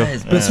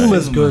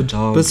is good.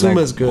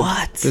 Basuma is good.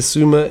 What?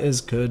 Basuma is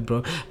good,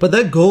 bro. But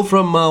that goal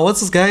from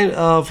what's this guy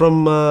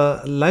from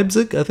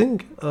Leipzig? I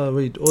think.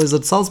 Or is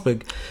it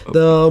Salzburg?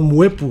 The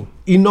Mwepu,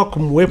 Enoch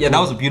Mwepu. Yeah,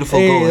 that was a beautiful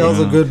goal. That was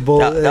a good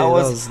ball. That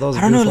was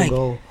I don't know, like.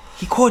 Goal.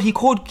 He caught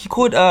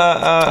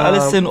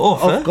Alisson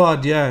off. Off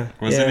guard,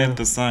 Wasn't it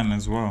the sun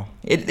as well?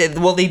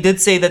 Well, they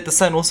did say that the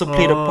sun also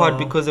played a part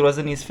because it was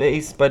in his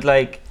face, but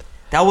like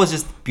that was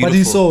just beautiful. But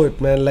he saw it,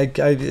 man.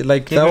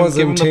 That was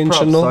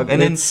intentional. Props,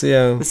 and then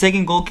the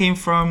second goal came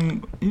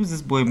from who's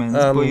this boy, man?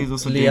 This boy is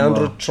also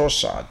Leandro doing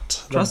Trossard.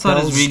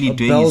 Trossard is really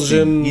doing his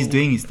thing. He's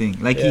doing his thing.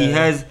 Like he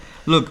has.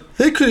 Look,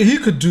 he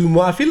could do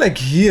more. I feel like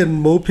he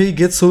and Mope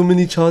get so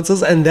many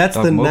chances, and that's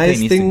the nice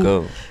thing.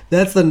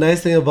 That's the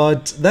nice thing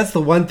about. That's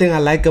the one thing I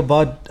like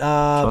about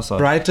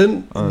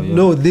Brighton.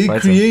 No, they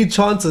create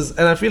chances,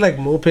 and I feel like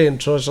Mope and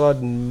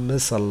Trossard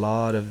miss a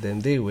lot of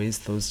them. They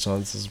waste those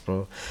chances,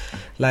 bro.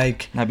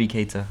 Like Naby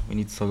Keita, we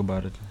need to talk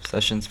about it.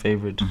 Session's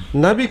favorite.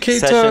 Naby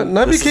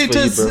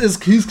Keita is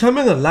he's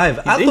coming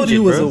alive. I thought he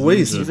was a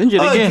waste. He's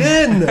injured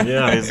again.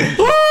 Yeah, he's injured.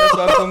 That's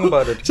what I'm talking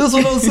about it. Just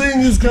what I was saying.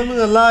 He's coming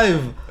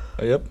alive.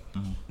 Yep.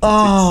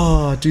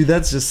 Oh, dude,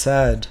 that's just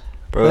sad.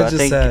 Bro, that's I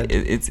think sad.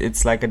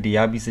 it's like a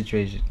Diaby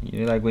situation. You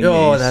know, like when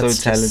you're so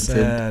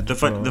talented.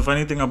 The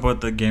funny thing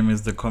about the game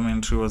is the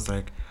commentary was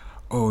like,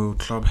 oh,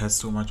 Klopp has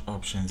so much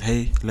options.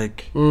 Hey,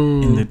 like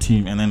in the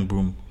team, and then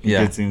boom, he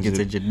gets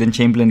injured. Then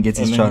Chamberlain gets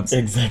his chance.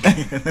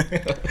 Exactly.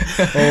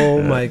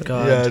 Oh my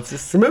god! Yeah, it's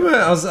just... Remember,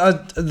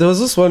 there was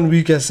this one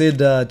week I said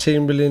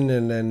Chamberlain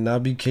and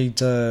Naby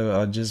Keita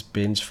are just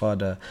bench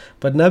fodder,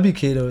 but Naby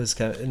Keita is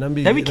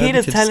Naby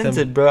Keita's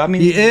talented, bro. I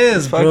mean, he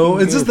is, bro.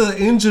 It's good. just the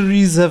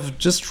injuries have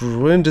just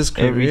ruined his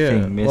career.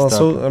 Everything messed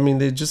up. I mean,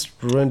 they just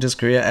ruined his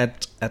career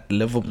at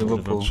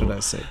Liverpool. Should I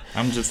say?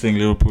 I'm just saying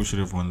Liverpool should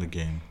have won the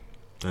game.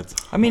 That's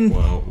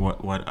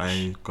what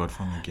I got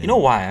from the game. You know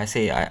why I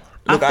say I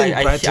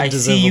think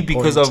see you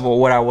because of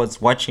what I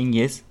was watching.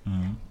 Yes,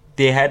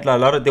 they had a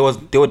lot of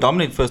they were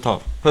dominant first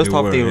half. They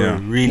were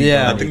really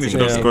I think they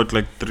should have scored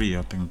like 3.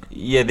 I think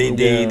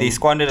they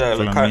squandered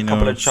a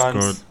couple of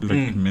chances,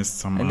 missed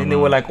some, and then they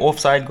were like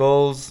offside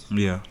goals.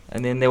 Yeah,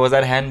 and then there was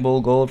that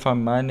handball goal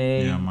from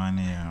Mane.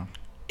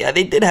 Yeah,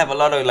 they did have a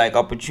lot of like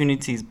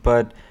opportunities,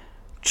 but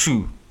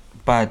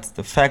but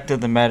the fact of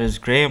the matter is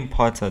Graham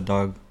Potter,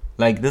 dog.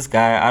 Like this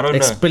guy, I don't know.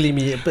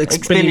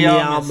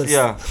 Expelliarmus.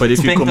 Yeah. But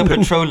if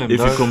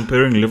you're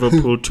comparing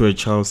Liverpool to a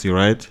Chelsea,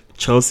 right?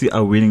 Chelsea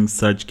are winning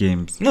such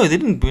games. No, they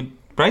didn't.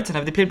 Brighton,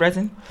 have they played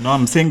Brighton? No,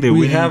 I'm saying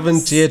we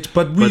haven't yet,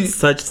 but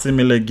such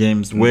similar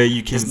games where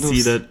you can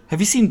see that.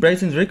 Have you seen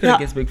Brighton's record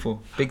against Big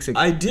Six?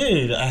 I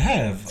did. I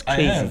have.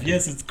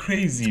 Yes, it's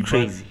crazy. It's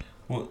crazy.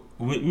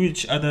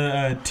 Which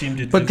other team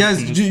did? But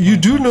guys, you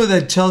do know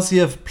that Chelsea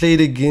have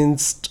played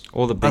against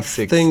all the big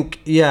six. I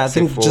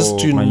think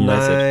just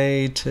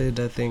United.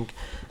 I think,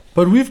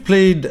 but we've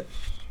played.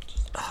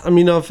 I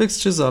mean, our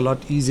fixtures are a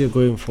lot easier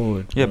going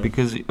forward. Yeah,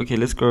 because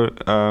let's go.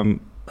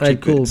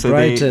 Cool. So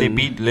they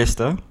beat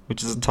Leicester,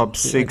 which is a top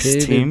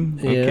 6 team.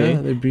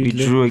 They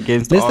drew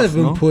against Leicester.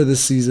 Arsenal. Have been poor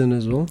this season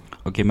as well.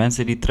 Okay, Man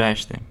City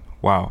thrashed them.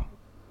 Wow,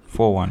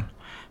 4-1,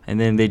 and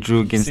then they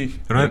drew against.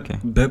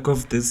 Back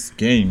of this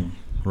game.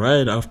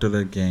 Right after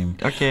that game.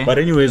 Okay. But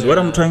anyways, what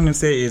I'm trying to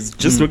say is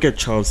just look at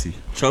Chelsea.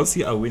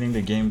 Chelsea are winning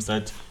the games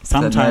that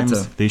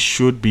sometimes they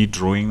should be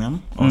drawing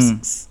them. Or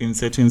in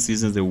certain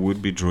seasons they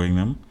would be drawing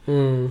them.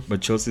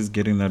 But Chelsea's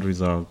getting that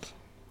result.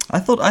 I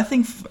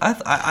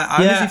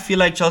honestly feel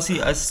like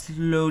Chelsea are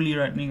slowly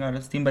running out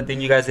of steam, but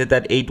then you guys hit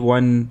that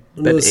 8-1.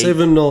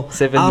 7-0.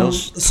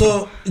 7-0.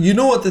 So you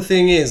know what the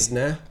thing is,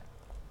 nah?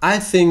 I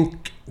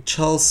think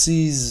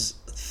Chelsea's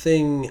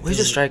thing. Where's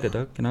your striker,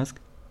 dog? Can I ask?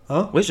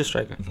 Huh? Where's your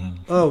striker?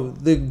 Oh,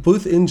 they're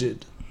both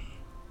injured.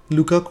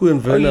 Lukaku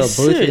and Werner are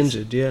both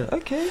injured. Yeah.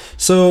 Okay.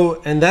 So,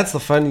 and that's the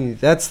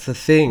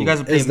thing. You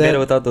guys are playing better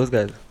without those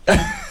guys.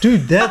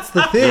 Dude, that's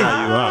the thing.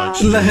 Yeah, you are.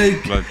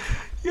 Actually.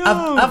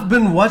 I've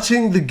been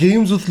watching the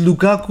games with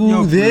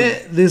Lukaku.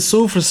 They're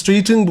so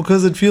frustrating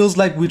because it feels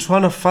like we're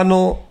trying to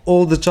funnel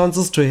all the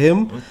chances to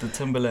him. With the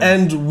Timberlands.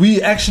 And we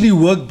actually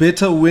work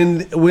better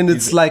when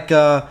it's like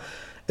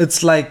it's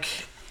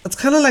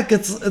kind of like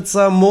it's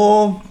a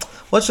more.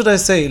 What should I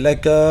say?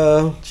 Like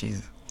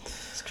Jesus,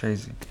 it's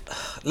crazy.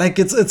 Like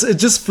it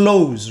just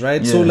flows,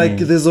 right? So like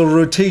there's a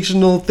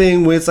rotational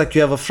thing where it's like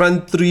you have a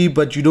front three,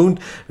 but you don't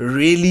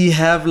really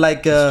have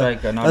like a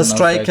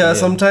striker.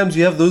 Sometimes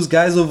you have those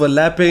guys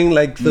overlapping,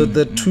 like the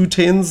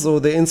 210s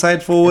or the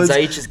inside forwards.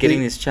 Zaich is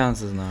getting his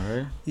chances now,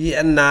 right?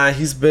 Yeah,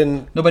 he's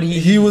been. No, but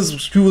he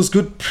was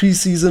good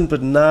preseason,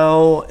 but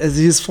now as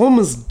his form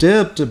has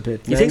dipped a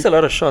bit. He takes a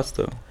lot of shots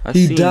though.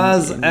 He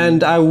does,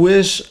 and I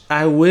wish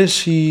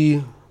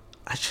he.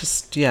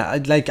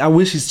 I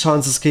wish his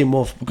chances came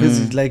off because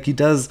he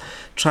does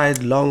try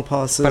long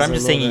passes. But I'm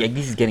just saying, at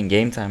least he's getting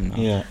game time now.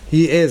 Yeah,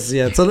 he is.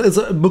 Yeah, so it's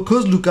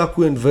because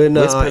Lukaku and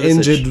Werner are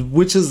injured,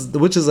 which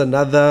is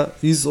another.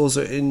 He's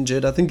also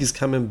injured. I think he's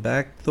coming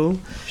back though.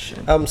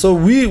 So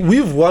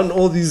we've won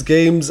all these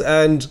games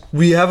and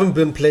we haven't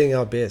been playing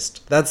our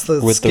best. That's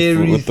the scary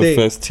thing. With the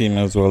first team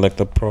as well, like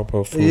the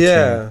proper full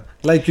team.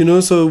 Like,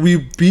 so we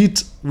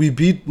beat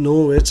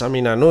Norwich. I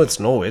mean, I know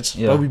it's Norwich,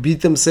 but we beat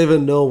them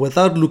 7-0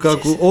 without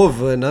Lukaku or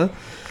Werner.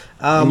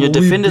 And your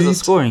defenders are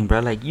scoring,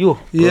 bro. Like you.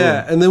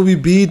 Yeah, and then we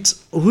beat.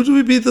 Who do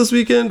we beat this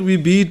weekend? We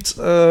beat.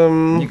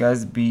 You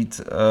guys beat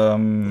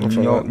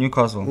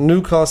Newcastle.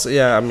 Newcastle.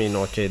 Yeah, I mean,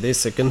 okay, they're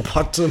second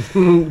bottom,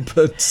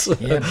 but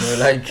yeah, bro.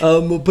 Like.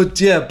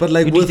 But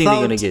like, who do you think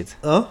they're gonna get?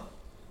 Huh?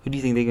 Who do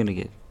you think they're gonna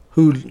get?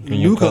 Who?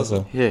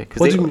 Newcastle. Yeah,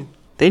 because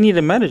they need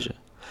a manager.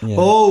 Yeah.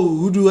 Oh,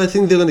 who do I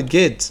think they're gonna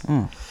get?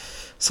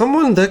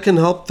 Someone that can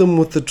help them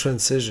with the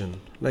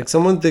transition. Like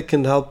someone that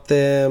can help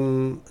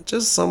them.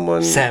 Just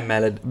someone. Sam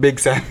Mallett, Big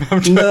Sam.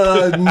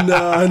 No.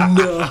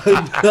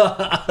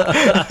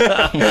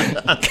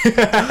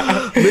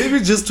 Maybe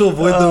just to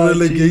avoid the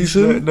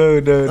relegation. No,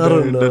 I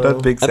don't know.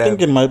 Not Big Sam. I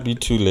think it might be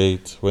too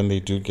late when they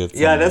do get.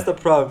 Yeah, that's the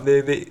problem.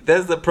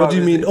 That's the problem. What do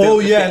you mean?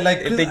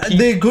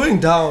 They're going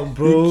down,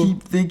 bro.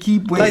 They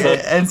keep waiting.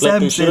 And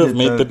Sam they should have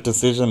made the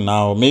decision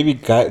now. Maybe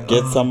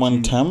get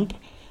someone temp,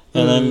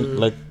 and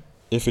then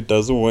if it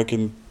doesn't work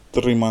in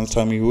 3 months'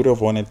 time, you would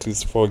have won at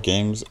least 4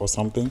 games or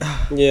something.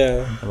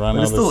 Yeah. But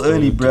it's still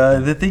early,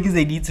 bro. The thing is,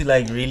 they need to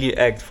really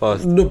act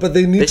fast. No, but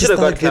they need to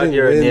start getting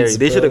wins.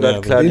 They should have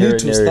got Claudio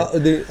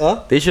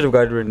Ranieri. They should have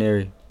got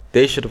Ranieri.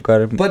 They should have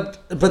got him.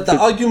 But the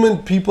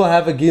argument people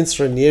have against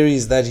Ranieri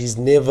is that he's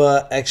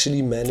never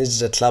actually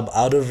managed a club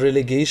out of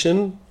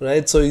relegation,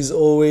 right? So he's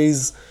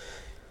always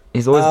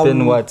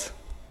been what?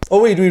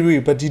 Oh wait!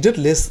 But he did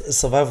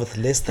survive with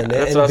Leicester,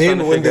 That's and what I was then trying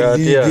to won the figure out,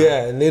 league.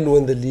 yeah. And then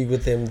won the league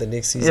with them the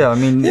next season. Yeah, I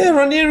mean,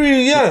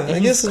 Ranieri. Yeah, I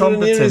guess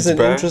Ranieri is an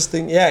bruh.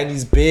 interesting. Yeah, and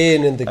he's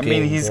been in the game. I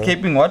mean, he's bro.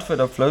 keeping Watford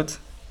afloat.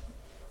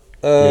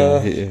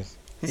 Yeah, he is.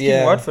 He's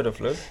keeping Watford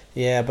afloat.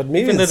 Yeah, but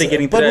maybe Even though they're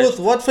getting but thrashed. with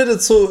Watford,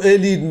 it's so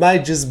early. It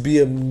might just be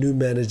a new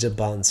manager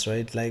bounce,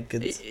 right? Like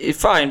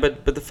it's Fine,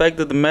 but the fact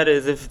of the matter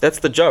is, if that's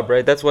the job,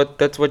 right? That's what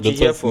you're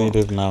here what's for.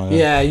 needed now.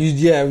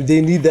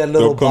 they need that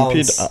little They'll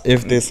compete bounce.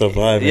 if they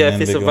survive. Yeah,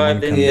 and if they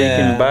survive, then come they back.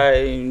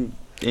 can buy.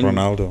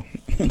 Ronaldo.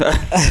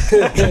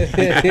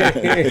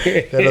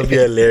 That'll be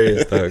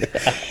hilarious, dog.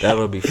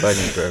 That'll be funny,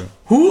 bro.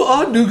 Who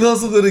are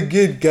Newcastle gonna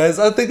get, guys?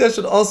 I think I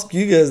should ask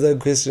you guys that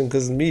question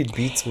because it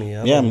beats me.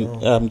 I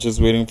don't know. I'm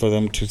just waiting for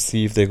them to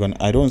see if they're gonna.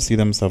 I don't see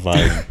them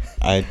surviving.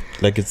 I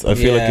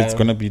feel like it's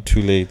gonna be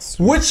too late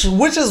soon. Which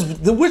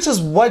is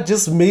what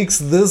just makes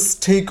this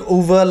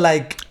takeover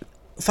like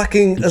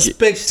fucking a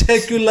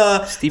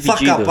spectacular Stevie fuck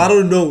G, up. though. I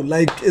don't know.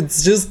 Like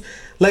it's just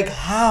like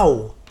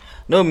how.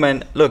 No,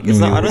 man. Look, it's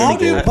not. I don't How think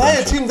do you it buy a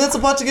happens. team that's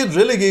about to get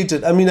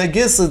relegated? I mean, I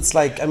guess it's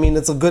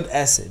it's a good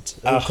asset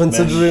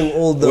considering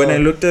all the. When I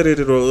looked at it,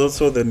 it was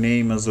also the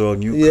name as well.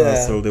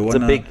 Newcastle. They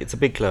wanna. It's a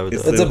big club.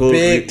 It's Though. It's the a whole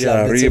big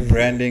club. It's a-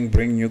 rebranding,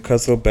 bring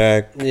Newcastle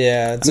back.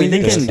 Yeah, I mean,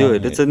 they can do it.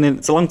 club.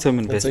 It's a long-term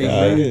It's investment.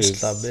 a it huge is.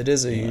 club. It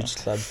is a huge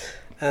club.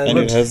 And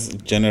it has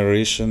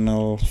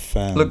generational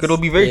fans. Look, it'll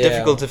be very Yeah,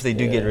 difficult if they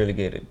do get yeah.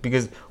 relegated,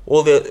 because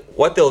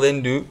what they'll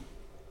then do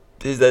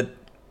is that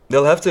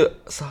they'll have to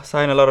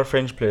sign a lot of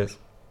French players,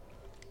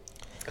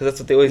 because that's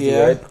what they always do,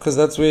 right? because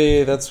that's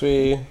where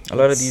A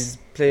lot of these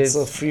players.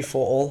 it's a free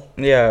for all.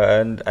 Yeah,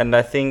 and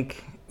I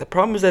think the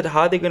problem is that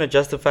how are they going to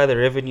justify the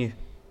revenue?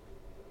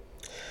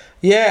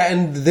 Yeah,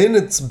 and then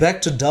it's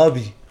back to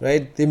Derby,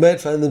 right? They might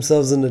find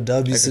themselves in a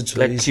Derby Like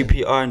situation.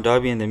 QPR and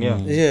Derby and them, yeah.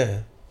 Yeah,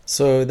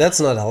 so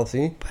that's not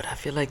healthy. But I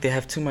feel like they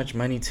have too much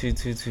money to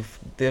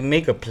they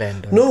make a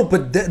plan. Though. No,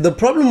 but the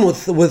problem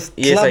with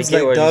Yes, I clubs get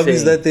like what you're Derby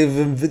is saying.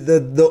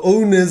 that the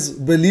owners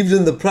believed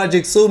in the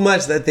project so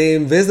much that they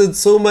invested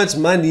so much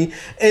money,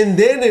 and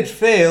then it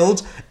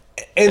failed,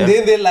 and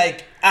then they're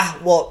like,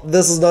 well,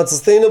 this is not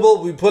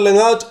sustainable. We're pulling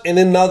out, and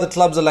then now the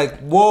clubs are like,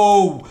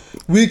 whoa,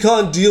 we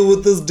can't deal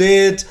with this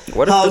debt.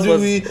 What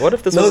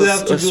if this Now was they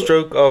have to a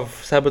stroke of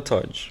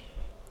sabotage?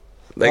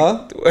 Like,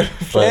 Huh? what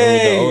if,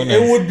 Hey, owner.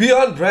 it would be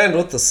on brand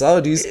with the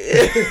Saudis.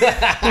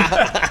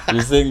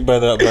 You're saying by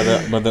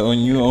the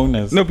new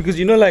owners. no, because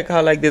you know, like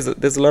how like there's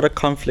a lot of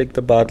conflict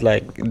about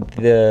like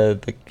the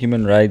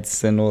human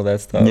rights and all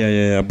that stuff.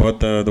 Yeah. About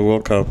the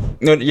World Cup.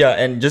 No, yeah,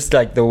 and just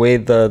like the way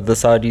the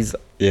Saudis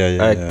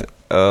Yeah. act.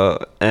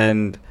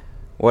 And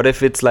what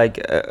if it's like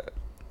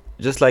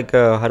just like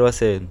how do I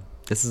say it?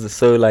 This is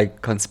so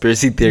like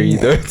conspiracy theory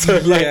though. So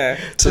like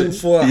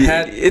tinfoil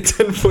hat. It's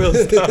tinfoil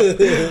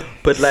stuff.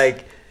 But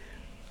like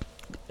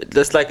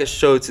just like a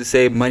show to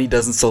say money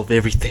doesn't solve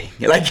everything.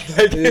 Like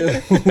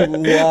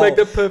Wow. like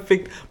the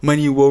perfect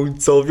money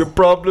won't solve your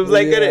problems.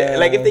 Like Yeah.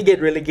 like if they get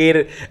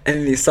relegated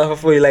and they suffer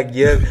for like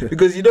years,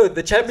 because you know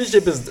the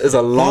championship is a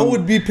That long.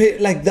 would be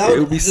like that It would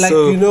would be like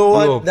so- you know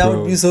what oh, that bro.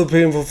 would be so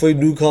painful for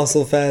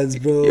Newcastle fans,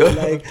 bro. Yeah.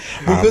 Like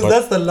because but-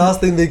 that's the last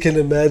thing they can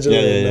imagine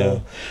right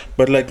now.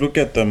 But like, look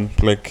at them.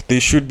 Like,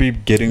 they should be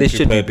getting They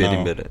prepared should be now.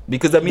 getting better,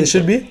 because I mean They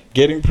should be.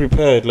 Getting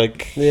prepared.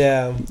 Like,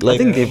 Yeah. I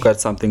think they've got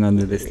something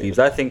under their sleeves.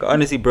 I think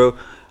honestly, bro.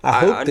 I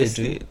hope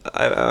honestly, they do.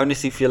 I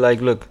honestly feel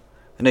like, look,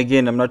 and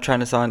again, I'm not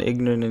trying to sound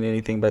ignorant and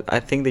anything, but I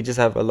think they just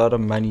have a lot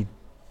of money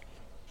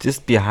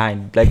just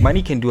behind. Like,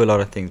 money can do a lot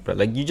of things, bro.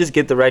 Like, you just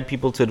get the right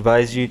people to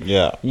advise you.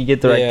 yeah. You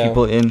get the right Yeah.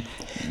 people in.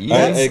 You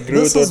I just- agree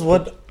This with is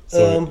what- what.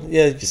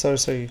 sorry.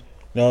 Sorry.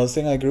 No, I was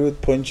saying I agree with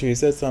Pontsho. He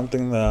said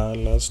something the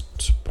last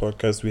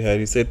podcast we had.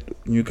 He said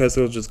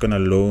Newcastle is just gonna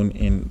loan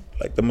in,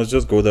 like they must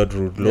just go that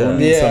route.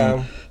 Loan in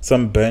Yeah.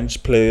 some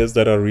bench players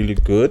that are really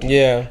good.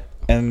 Yeah.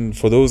 And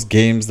for those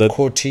games that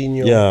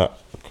Coutinho.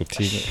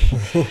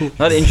 Coutinho.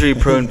 not injury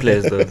prone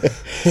players, though.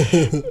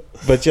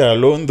 But yeah,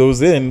 loan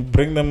those in,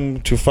 bring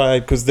them to fight,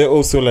 because they're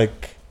also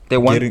like They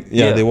want.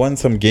 they want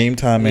some game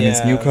time, and it's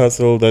Yeah.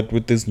 Newcastle that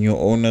with these new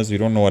owners, you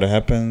don't know what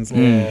happens.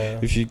 Yeah.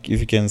 If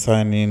you can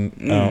sign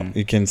in,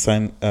 you can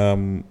sign.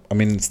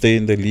 Stay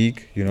in the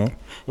league. You know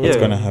what's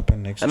Yeah. gonna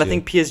happen next And year. I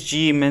think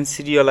PSG, Man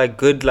City are like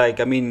good. Like,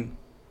 I mean,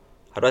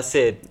 how do I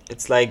say it?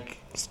 It's like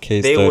It's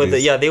case they were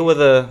studies. they were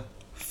the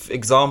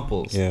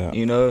examples. Yeah.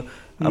 You know,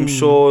 I'm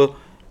sure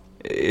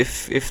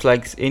if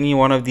like any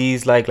one of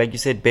these like you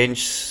said bench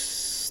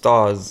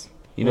stars,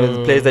 you know,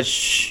 the players that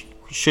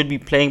should be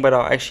playing but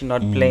are actually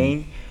not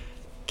playing,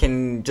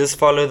 can just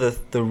follow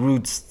the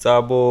routes.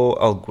 Zabo,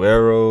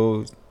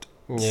 Aguero,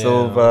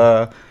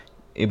 Silva,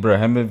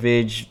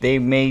 Ibrahimovic. They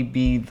may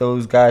be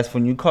those guys for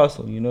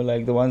Newcastle. You know,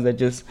 like the ones that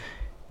just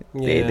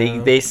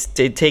They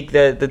take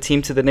the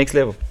team to the next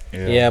level.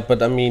 Yeah,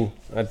 but I mean,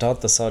 I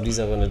doubt the Saudis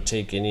are going to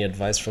take any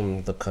advice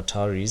from the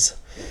Qataris.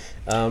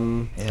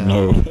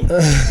 No.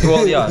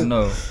 Well, yeah,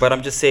 no. But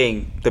I'm just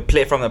saying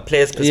from the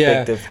player's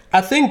perspective. Yeah,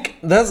 I think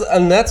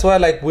that's why,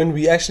 like, when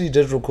we actually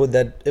did record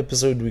that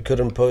episode, we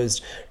couldn't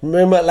post.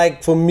 Remember,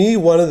 like, for me,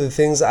 one of the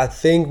things I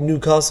think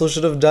Newcastle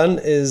should have done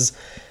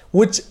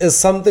which is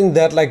something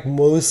that, like,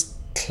 most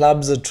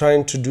clubs are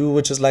trying to do,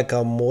 which is like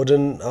a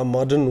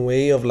modern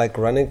way of, like,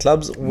 running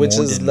clubs, which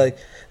is like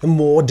a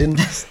modern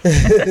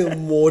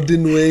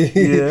way.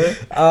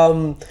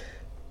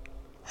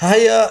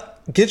 Yeah.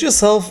 Get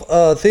yourself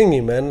a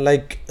thingy, man,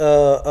 like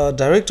a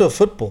director of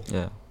football.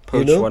 Yeah.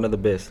 Poach, one of the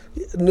best.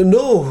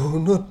 No,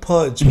 not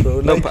Poach, bro.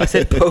 Like, No, I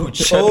said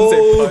Poach.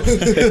 Oh. I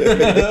didn't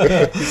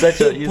say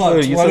Poach.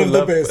 Poach, one of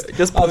the best.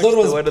 Just I thought it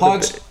was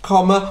Poach,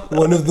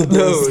 one of the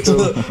best.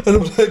 No. And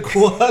I'm like,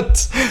 what?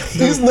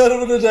 He's not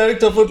even a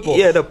director of football.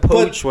 Yeah, the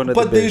Poach, one of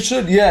the best. But they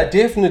should, yeah,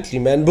 definitely,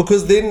 man,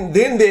 because then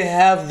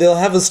they'll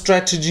have a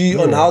strategy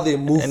on how they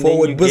move And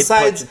forward. then you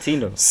Besides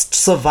get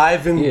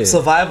survival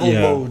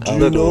mode,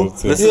 you know.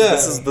 This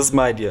is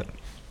my idea.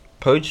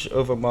 Poach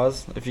over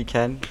Mars if you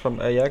can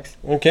from Ajax.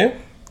 Okay.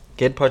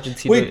 Get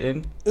Pochettino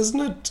in. Isn't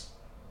it?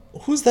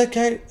 Who's that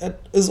guy?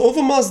 Is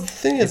Overmars the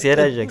thing? Is he at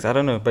Ajax? I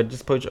don't know, but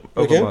just poach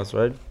Overmars,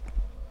 right?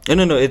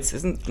 No, it's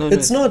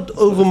not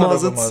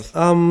Overmars. It's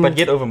but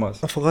get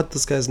Overmars. I forgot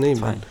this guy's name.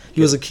 Fine. He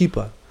was a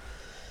keeper.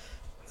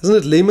 Isn't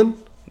it Lehman?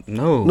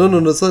 No,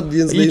 it's not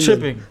Jens Lehmann. Are you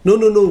tripping?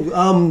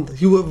 No.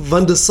 He was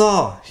Van der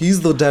Sar.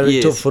 He's the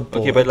director of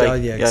football. Okay, but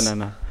like,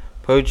 no.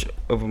 Poach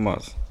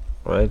Overmars,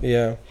 right?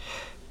 Yeah.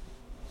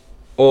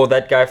 Or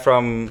that guy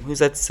from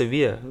who's at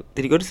Sevilla?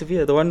 Did he go to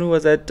Sevilla? The one who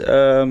was at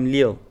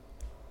Lille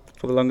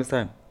for the longest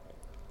time,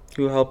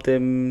 who helped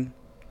them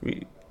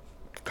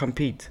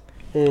compete.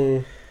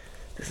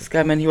 This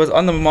guy, man, he was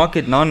on the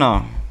market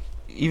now.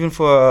 Even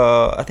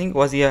for I think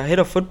was he a head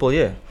of football?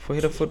 Yeah, for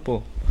head of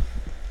football.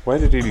 Why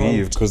did he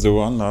leave? Because they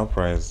were on the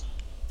uprise.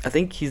 I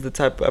think he's the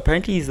type.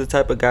 Apparently, he's the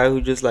type of guy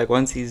who just like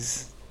once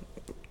he's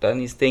done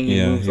his thing,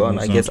 he moves on.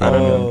 I guess I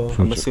don't know.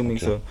 I'm assuming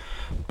so.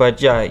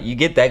 But yeah, you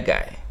get that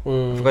guy.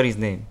 I forgot his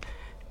name.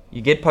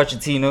 You get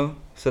Pochettino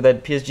so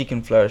that PSG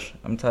can flourish.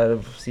 I'm tired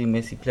of seeing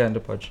Messi play under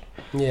Poch.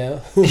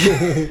 Yeah.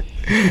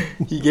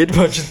 You get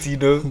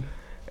Pochettino,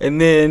 and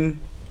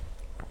then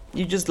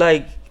you just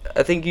like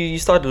I think you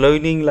start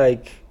loaning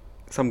like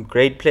some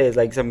great players,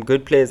 like some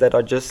good players that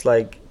are just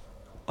like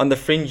on the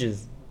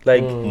fringes,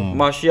 like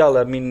Martial.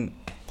 I mean,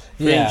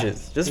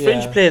 fringes,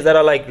 fringe players that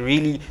are like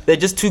really they're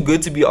just too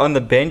good to be on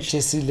the bench.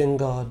 Jesse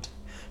Lingard.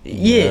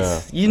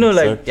 Yes, you know,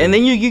 like, and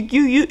then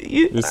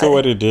you saw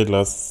what he did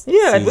last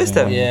at West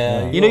Ham.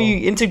 Yeah, you know,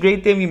 you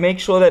integrate them, you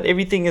make sure that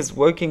everything is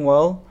working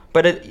well.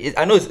 But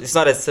I know it's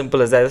not as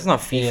simple as that. It's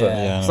not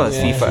FIFA. It's not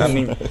FIFA.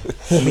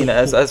 I mean,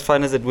 as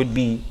fun as it would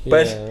be,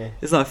 but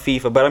it's not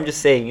FIFA. But I'm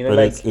just saying, you know, but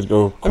like it could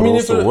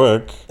also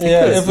work.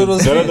 Yeah, if it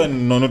was better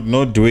than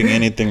not doing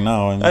anything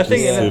now. And I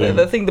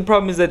think the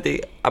problem is that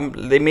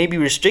they may be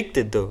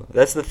restricted though.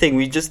 That's the thing.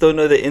 We just don't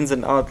know the ins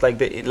and outs, like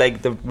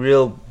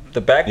the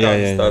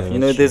background stuff. You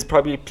know, there's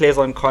probably players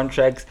on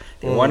contracts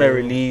they want to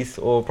release,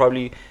 or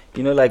probably,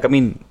 you know, like, I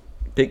mean,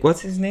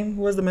 what's his name?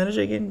 Who was the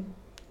manager again?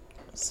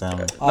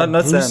 Sam. Not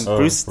Bruce?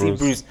 Sam. Steve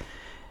Bruce.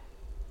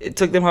 It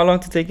took them how long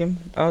to take him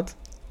out?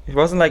 It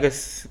wasn't like a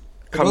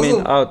coming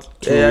out.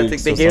 I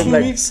think they gave him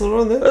like 2 weeks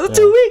around there. Was it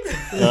 2 weeks?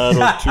 Yeah, it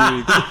was 2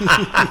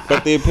 weeks.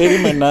 But they paid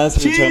him a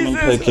nice retirement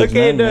package.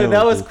 Okay, no,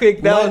 that was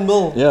quick. $9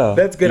 million. Yeah,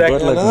 that's good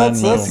action.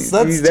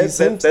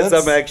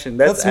 That's action.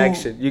 That's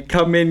action. You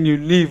come in, you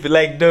leave.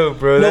 Like, no,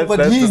 bro. No,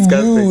 but he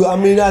disgusting. knew. I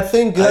mean, I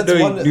think that's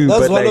one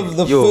of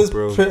the first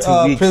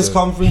press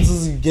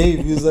conferences he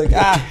gave. He was like,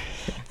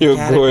 you're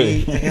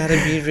going. I gotta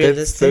be realistic.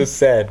 That's so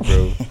sad,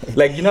 bro.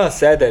 Like, you know how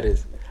sad that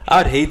is.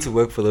 I'd hate to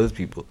work for those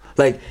people.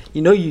 Like,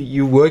 you know,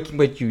 you working,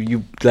 but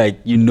you like,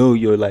 you know,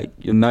 your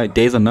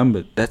days are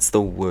numbered. That's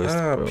the worst.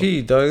 Bro.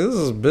 P, dog, this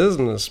is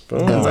business, bro.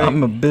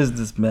 I'm a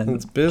businessman.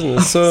 It's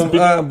business. So speaking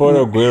about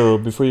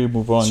Aguero, before you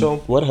move on, sure.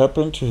 What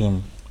happened to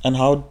him? And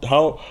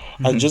how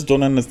I just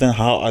don't understand,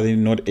 how are they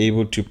not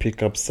able to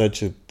pick up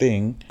such a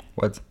thing?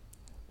 What?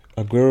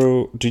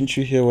 Aguero, didn't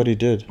you hear what he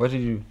did? What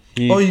did you?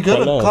 You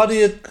got collapsed. a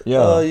cardiac.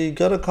 Yeah. You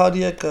got a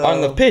cardiac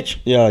on the pitch.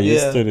 Yeah,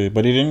 yesterday,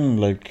 but he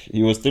didn't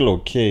he was still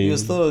okay. He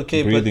was still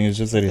okay. Breathing. It's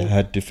just that he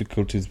had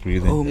difficulties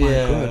breathing. Oh my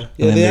god.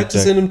 Yeah, they had to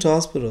send him to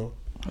hospital.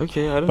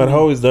 Okay, I don't know. But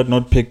how is that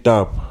not picked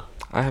up?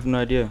 I have no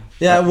idea.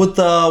 Yeah, with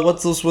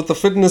the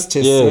fitness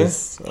test.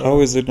 Yes. How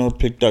is it not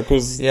picked up?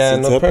 Because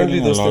apparently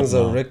those things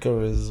are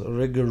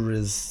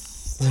rigorous.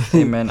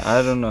 Hey man,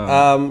 I don't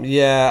know.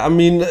 Yeah, I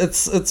mean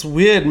it's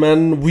weird,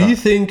 man. We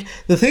think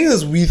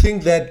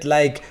that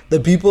like the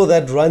people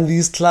that run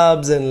these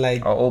clubs and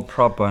like are all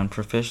proper and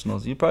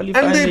professionals. You probably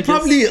and they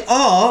probably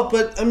are,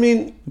 but I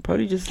mean, you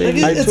probably just say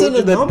I told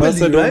you that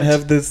Barca don't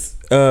have this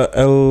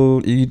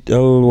L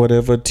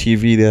whatever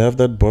TV. They have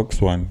that box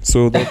one,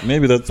 so that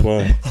maybe that's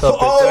why.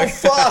 Oh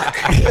fuck!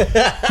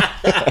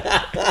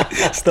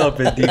 Stop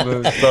it,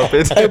 Demo. Stop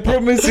it. I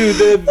promise you,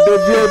 the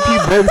VIP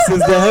boxes,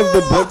 they have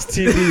the box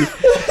TV,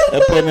 a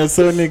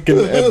Panasonic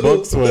and a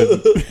box one.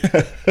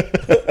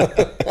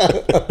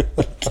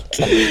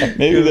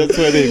 Maybe that's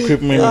why the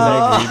equipment is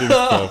not great and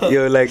stuff.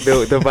 Yo, like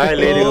the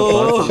violating of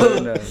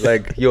Barcelona.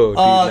 Like, yo, dude,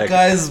 like,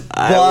 guys,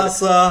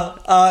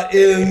 Barca are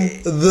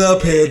in the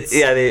pits.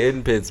 yeah, they're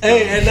in pits, bro.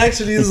 Hey, and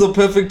actually, this is a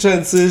perfect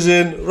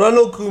transition.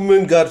 Ronald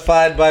Koeman got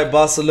fired by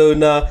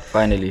Barcelona.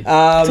 Finally.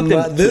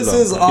 This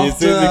is He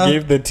after. said he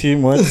gave the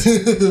team what?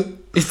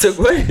 It took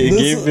what? He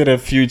gave it a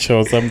future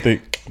or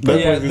something.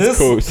 That was his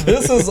quote.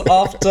 This is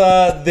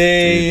after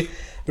they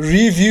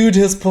reviewed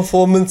his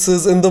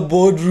performances in the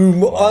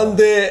boardroom on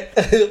their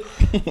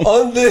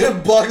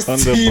box On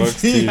the TV. box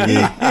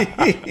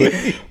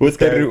TV. With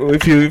the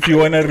if you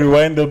want to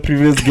rewind the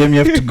previous game, you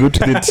have to go to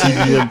the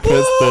TV and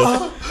press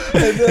the.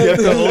 You have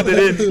to hold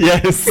it in.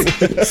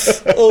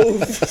 Yes. Oh,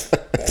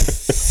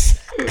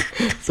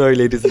 Sorry,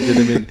 ladies and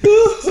gentlemen.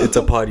 It's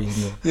a party, you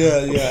know.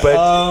 yeah. But,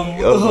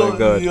 oh my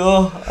God.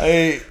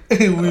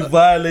 We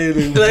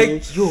violating. bro.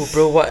 Like, yo,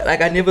 bro, what?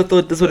 Like, I never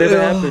thought this would ever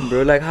happen,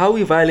 bro. Like, how are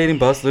we violating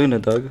Barcelona,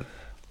 dog?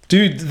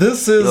 Dude,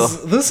 this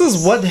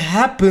is what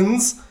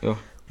happens Yo.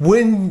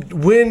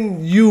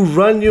 when you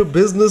run your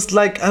business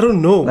like, I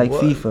don't know, Like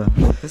what-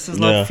 FIFA. This is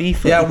not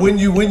FIFA. Yeah, when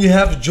you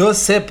have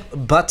Josep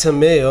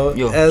Bartomeu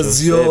Yo,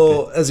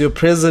 as your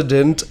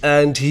president,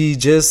 and he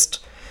just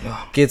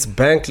gets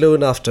bank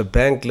loan after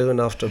bank loan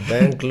after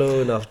bank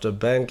loan after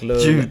bank loan.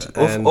 Dude,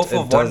 and off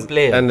of one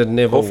player. and it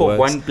never Off works. of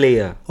one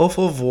player. Off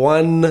of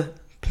one.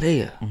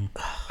 Player.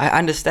 I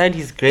understand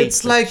he's great.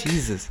 It's but like-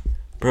 Jesus,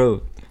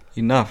 bro,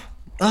 enough.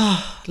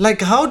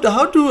 Like how do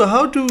I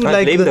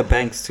like blame the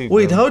banks too.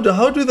 wait, bro.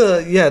 how do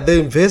the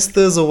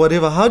investors or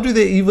whatever, how do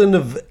they even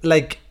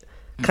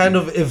kind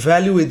of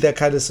evaluate that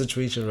kind of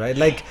situation, right?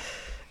 Like,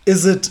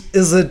 is it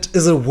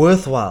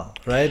worthwhile,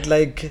 right?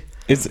 Like,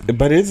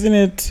 But isn't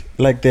it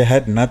like they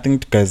had nothing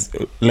to, guys?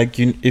 Like,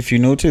 if you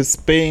notice,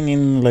 Spain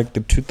in like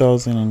the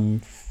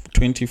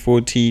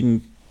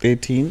 2014,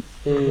 13,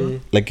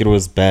 like it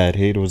was bad.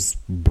 Hey, it was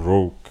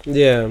broke.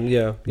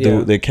 yeah.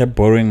 They kept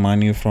borrowing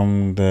money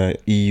from the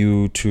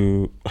EU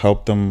to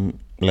help them,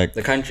 like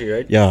The country,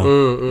 right? yeah.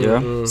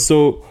 Yeah.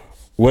 So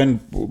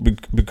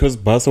because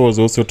Barca was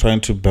also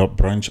trying to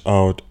branch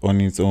out on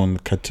its own,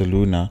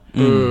 Catalonia,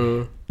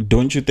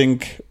 don't you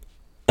think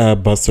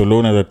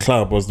Barcelona, the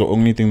club, was the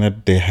only thing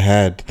that they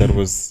had that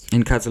was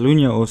In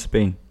Catalonia or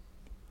Spain?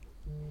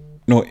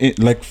 no,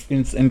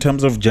 in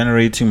terms of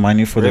generating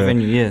money for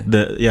Revenue,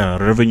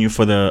 revenue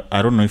for the,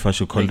 I don't know if I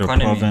should call The it a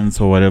economy.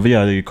 province or whatever,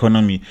 the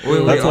economy.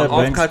 Wait, why of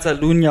banks-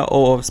 Catalonia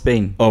or of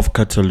Spain? of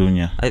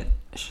Catalonia.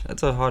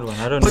 That's a hard one.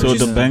 I don't know.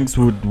 So the banks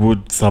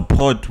would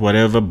support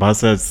whatever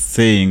Barca is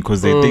saying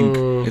because they think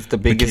It's the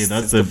biggest.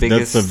 okay, it's the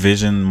biggest. that's the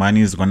vision.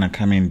 Money is gonna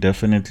come in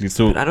definitely.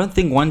 So But I don't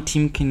think one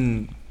team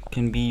can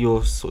be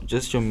your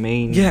just your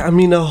main. yeah, I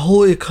mean, a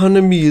whole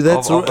economy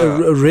that's Of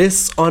a-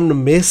 rests on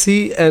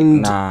Messi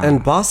and Nah.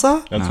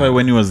 Barca. that's why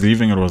when he was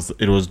leaving,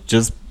 it was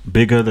just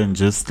bigger than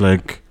just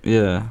like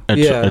Yeah.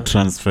 a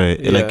transfer.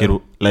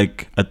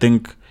 Like I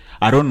think,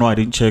 I don't know. I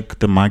didn't check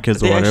the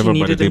markets They or actually whatever,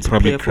 needed but they him to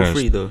probably play for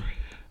free crashed. though.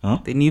 Huh?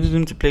 They needed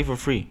him to play for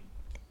free.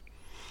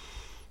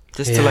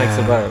 Just to like Yeah.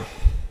 survive.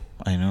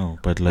 I know,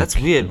 but like That's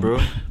weird, bro.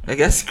 Like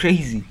that's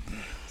crazy.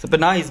 So, but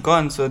now he's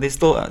gone, so they're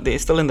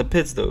still in the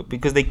pits though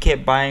because they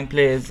kept buying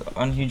players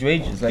on huge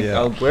wages like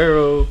Yeah.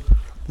 Aguero.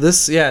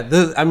 This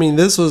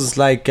was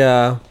like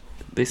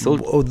They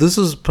sold. this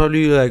was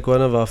probably like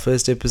one of our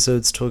first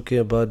episodes talking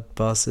about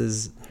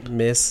Barca's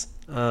mess.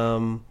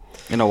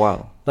 In a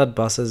while. Not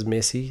Barca's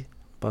Messi,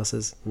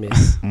 Barca's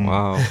mess.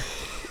 Wow.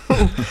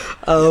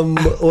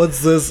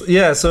 What's this?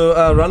 Yeah,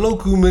 so Ronald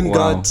Koeman Wow.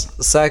 got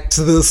sacked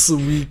this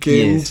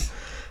weekend. Yes.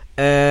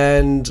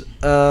 And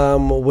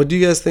what do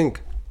you guys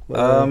think?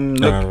 I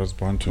Look, was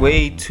born to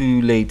way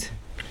too late.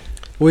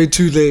 Way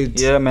too late.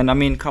 Yeah, man. I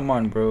mean, come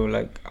on, bro.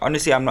 Like,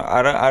 honestly, I'm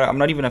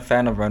not even a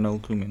fan of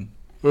Ronald Koeman.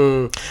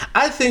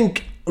 I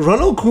think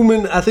Ronald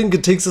Koeman, I think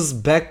it takes us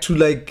back to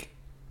like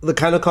the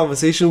kind of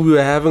conversation we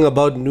were having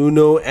about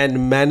Nuno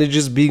and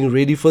managers being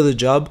ready for the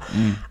job.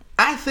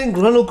 I think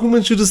Ronald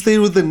Koeman should have stayed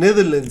with the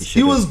Netherlands.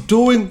 He was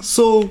doing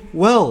so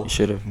well.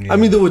 Should have. I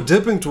mean, they were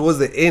dipping towards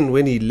the end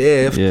when he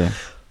left. Yeah.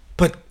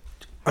 But,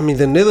 I mean,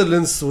 the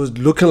Netherlands was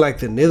looking like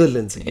the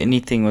Netherlands.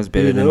 Anything was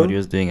better You than know? what he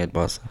was doing at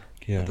Barca.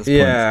 Yeah. At this point.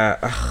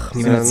 Yeah.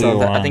 Even at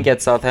man. I think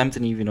at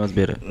Southampton even was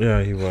better.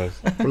 Yeah, he was.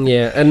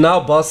 Yeah. And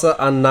now Barca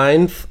are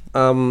 9th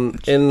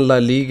in La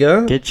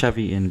Liga. Get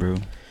Xavi in, bro.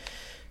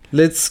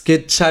 Let's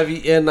get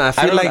Xavi in. I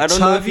feel like I don't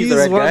know if he's the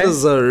Xavi's right one guy.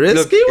 is a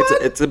risky Look, one.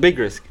 it's a big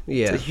risk.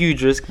 Yeah. It's a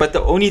huge risk. But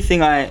the only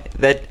thing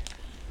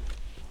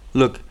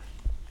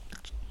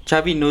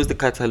Xavi knows the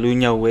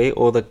Catalonia way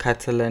or the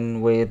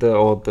Catalan way,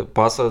 or the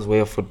Barca's way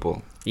of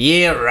football.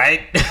 Yeah,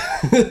 right.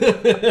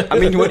 I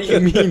mean, what do you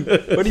mean?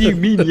 What do you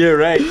mean? Yeah,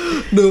 right.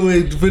 No,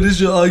 wait, finish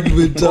your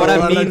argument. What I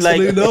I'll mean, like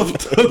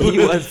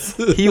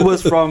explain he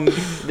was from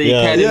the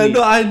Yeah. academy. Yeah,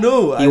 no, I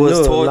know. He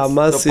was taught La the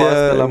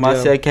Masia, La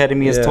Masia yeah.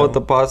 Academy has Yeah. taught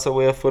the Barca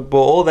way of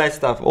football, all that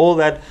stuff, all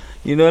that,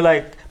 you know,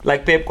 like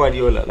like Pep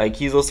Guardiola, like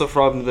he's also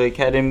from the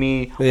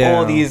academy. Yeah.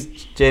 All these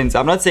gents.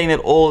 I'm not saying that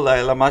all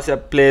La Masia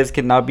players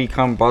can now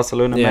become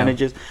Barcelona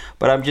managers,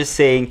 but I'm just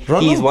saying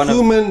he's one of.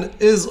 Koeman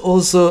is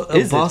also a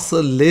Is it? Barca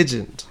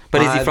legend.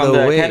 But is he by from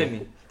the way.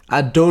 academy?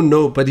 I don't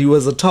know, but he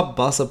was a top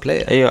Barca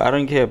player. Hey, yo, I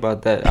don't care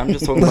about that. I'm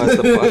just talking about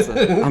the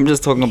Barca. I'm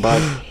just talking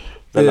about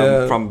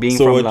from being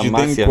So from what La do you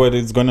think? Masia. What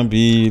it's gonna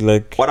be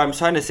like? What I'm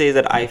trying to say is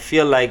that I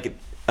feel like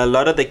a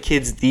lot of the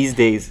kids these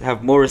days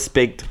have more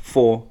respect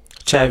for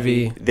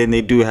Xavi than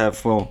they do have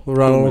for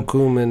Ronald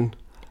Koeman.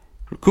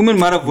 Koeman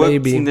might have worked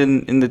Maybe. in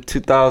the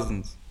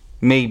 2000s,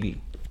 maybe.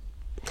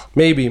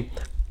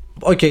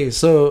 Okay,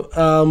 so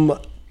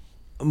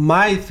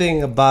my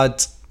thing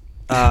about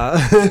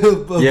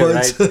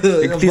Right.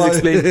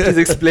 Please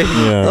explain.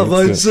 Yeah,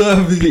 about it's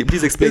Xavi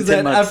Please explain is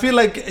 10 that I months. feel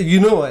like, you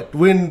know what,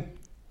 when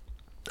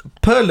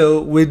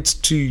Pirlo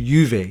went to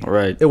Juve,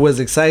 Right. it was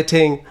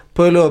exciting.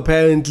 Pirlo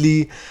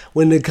apparently,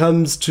 when it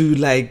comes to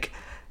like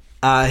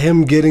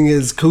him getting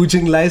his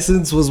coaching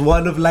license, was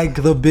one of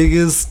like the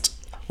biggest,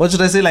 what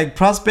should I say, like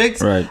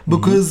prospects, Right.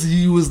 because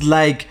he was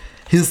like,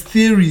 his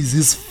theories,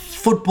 his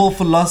football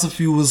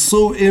philosophy was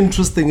so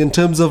interesting in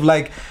terms of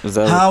like Is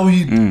that- how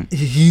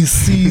he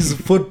sees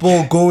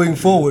football going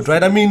forward,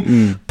 right? I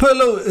mean,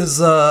 Pirlo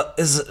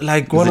is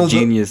like one a of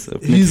genius, the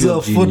a he's a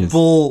midfield genius.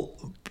 football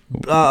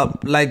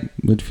like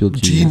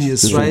Midfield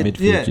genius, This is a right? midfield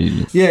Yeah.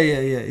 genius. Yeah.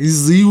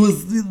 He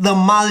was the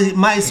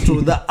maestro,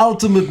 the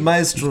ultimate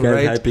maestro,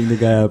 Guy's right? hyping the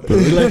guy up, bro.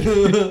 Like,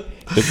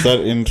 It's that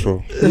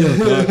intro.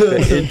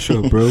 the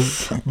intro, bro.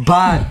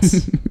 But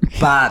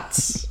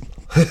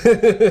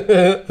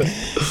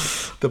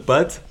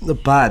The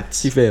but?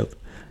 He failed.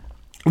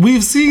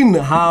 we've seen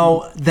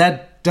how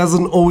that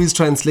doesn't always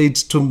translate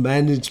to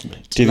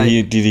management. Did Like,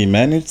 he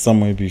manage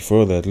somewhere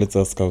before that? Let's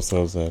ask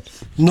ourselves that.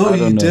 No, I he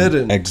don't know.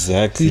 didn't.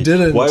 Exactly. He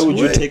didn't. Why would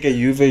you Wait. take a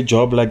Juve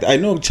job like that? I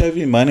know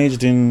Xavi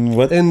managed in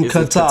what? In This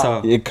is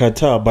Qatar. In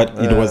Qatar, but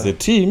it was a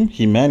team.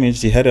 He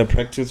managed. He had a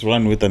practice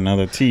run with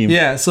another team.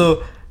 Yeah,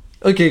 so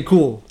okay,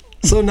 cool.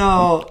 So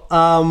now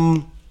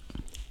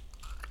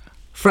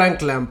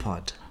Frank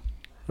Lampard,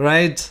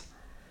 right?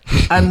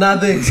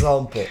 Another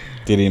example.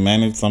 Did he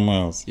manage somewhere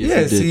else?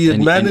 Yes, he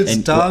had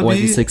managed Derby. Was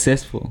he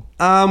successful?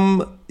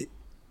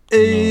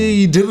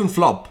 He didn't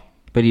flop.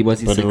 But he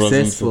was But it wasn't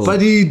successful.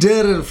 But he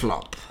didn't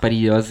flop. But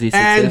he was And-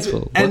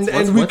 successful. and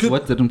What's- we what- could-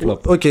 what didn't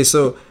flop? Okay,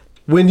 so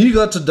when he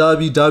got to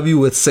Derby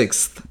was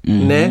 6th.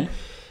 Né?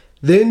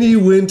 Then he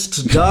went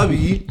to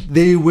Derby.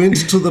 They went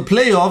to the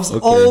playoffs.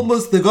 Okay.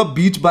 Almost they got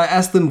beat by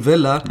Aston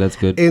Villa. That's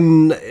good.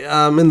 In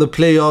the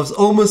playoffs,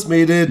 almost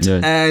made it, Yeah.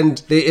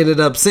 and they ended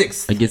up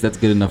 6th. I guess that's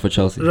good enough for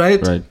Chelsea.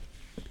 Right? Right.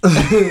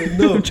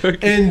 No, joking.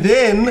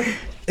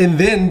 and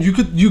then you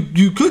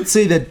could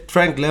say that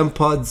Frank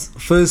Lampard's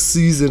first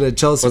season at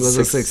Chelsea was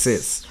a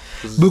success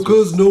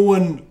because no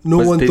one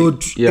they-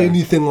 thought yeah.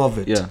 anything of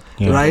it. Yeah.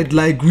 Right?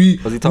 Like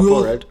Was he top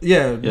four, right?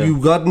 Yeah, Yeah. we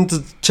got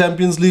into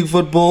Champions League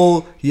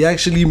football. He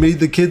actually made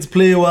the kids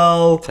play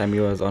well. Tammy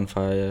was on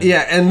fire.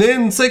 Yeah, and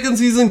then second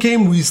season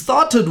came. We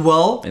started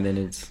well, And then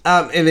it's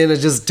and then it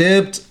just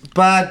dipped.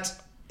 But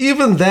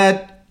even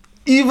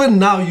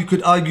now, you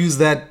could argue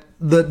that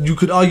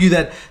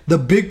the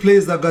big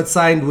players that got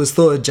signed were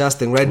still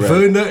adjusting, right?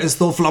 Werner is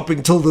still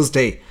flopping till this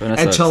day Werner at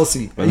sucks.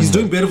 Chelsea. Werner He's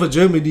doing better for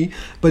Germany,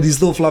 but he's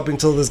still flopping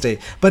till this day.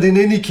 But in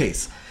any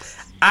case,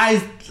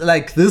 I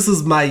like this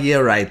is my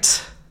year right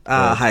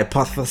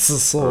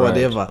hypothesis or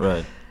whatever.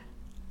 Right.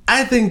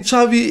 I think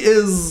Xavi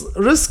is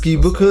risky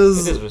It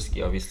because is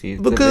risky, obviously.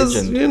 It's a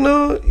legend. you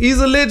know he's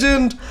a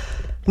legend.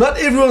 Not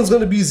everyone's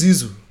gonna be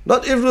Zizou.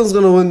 Not everyone's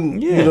gonna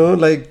win. Yeah. You know,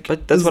 like.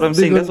 But that's what I'm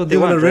they're saying, that's what they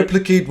they're gonna want, right?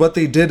 replicate what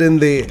they did in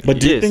the. But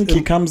do you Yes. think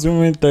he comes in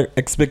with the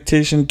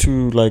expectation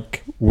to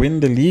like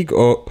win the league,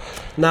 or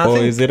Nah, I or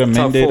think is it a top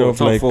mandate four, of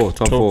top like four,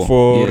 top top four.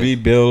 four, Yeah.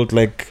 rebuild,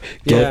 like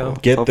Yeah.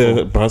 get Top the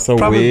four. Barca way,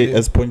 Probably.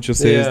 as Pontsho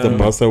says, Yeah. the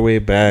Barca way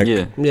back.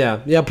 Yeah.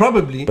 Yeah,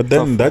 probably. But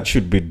then that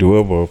should be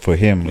doable for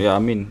him. Yeah, I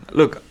mean,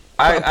 look,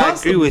 I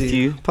agree with Possibly.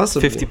 you.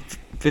 Possibly.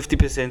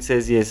 50%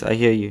 says yes, I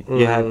hear you.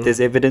 You have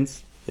there's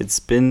evidence. It's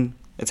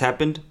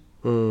happened.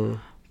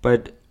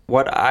 But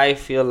what I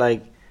feel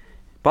like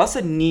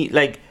Barca need,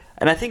 like,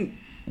 and I think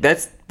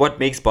that's what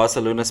makes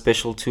Barcelona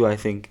special too, I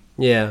think,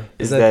 Yeah,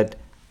 is that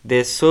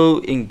they're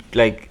so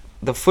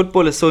the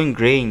football is so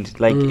ingrained,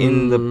 like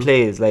in the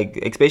players, like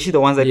especially the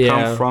ones that Yeah.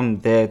 come from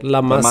the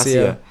La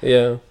Masia.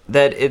 Yeah.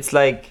 that it's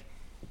like,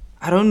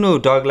 I don't know,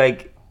 dog.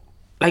 Like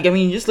I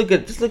mean, just look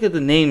at the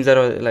names that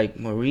are like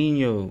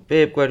Mourinho,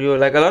 Pep Guardiola,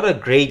 like a lot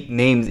of great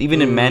names,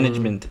 even in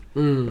management,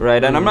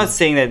 right? And I'm not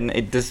saying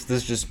that this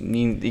just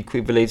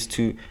equivalates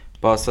to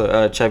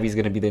Barca. Xavi's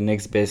gonna be the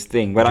next best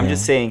thing, but I'm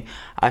just saying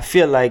I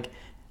feel like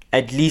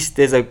at least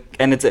there's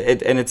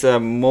it's a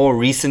more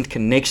recent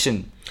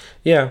connection.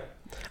 Yeah.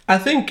 I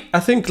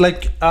think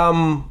like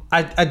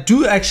I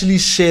do actually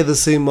share the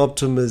same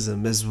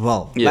optimism as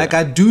well. Yeah. Like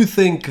I do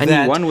think And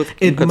that he won with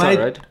it Qatar, might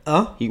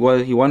right?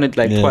 He won it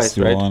like Yes, twice,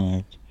 he right? won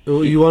it.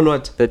 You want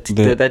what? That league,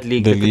 the the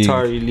league.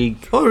 Qatari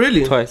league, Oh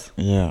really? twice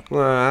Yeah.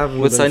 Well, I haven't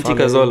with been Santi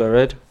following. Cazorla,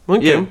 right?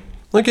 Okay. Yeah.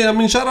 Okay, I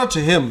mean, shout out to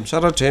him.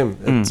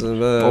 It's,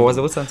 or was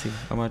it with Santi?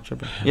 Am I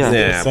tripping? Yeah.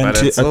 Yeah, but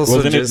Santi- it's also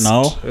wasn't just, it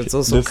now? It's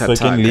also This Qatar,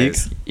 second league?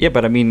 guys. Yeah,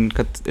 but I mean,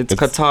 it's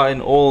Qatar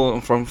in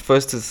all from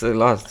first to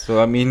last. So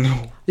I mean,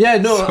 Yeah,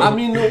 no, I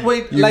mean, no,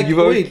 wait, you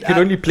can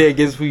only play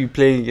against who you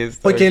playing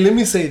against. Okay, let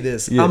me say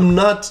this. Yeah. I'm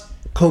not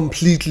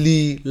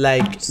completely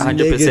 100%.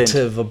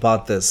 negative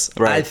about this.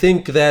 Right. I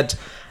think that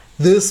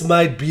this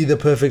might be the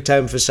perfect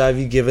time for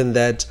Xavi, given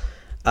that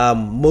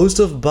most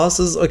of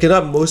Barca's, okay,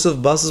 not most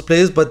of Barca's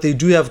players, but they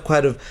do have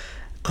quite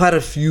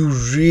a few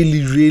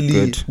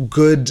really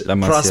good La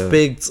Masia.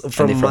 prospects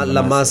from And they're from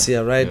La La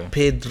Masia, Masia, right? yeah.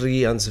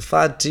 Pedri, Ansu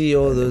Fati,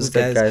 all those Who's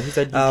that guys. guy? Who's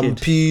that new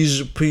kid?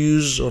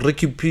 Pige,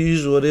 Ricky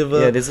Pige, whatever.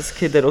 Yeah, there's this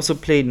kid that also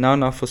played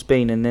now for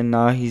Spain, and then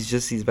now he's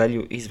just his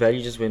value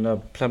just went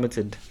up,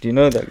 plummeted. Do you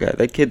know that guy?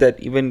 That kid that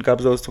even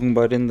Gabza was talking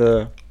about in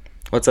the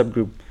WhatsApp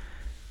group.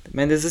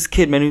 Man, there's this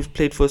kid, man, who's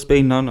played for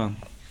Spain now.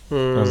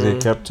 Was he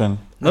captain?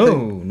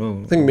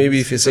 No. I think maybe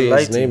if you say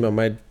his name, I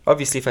might.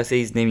 Obviously, if I say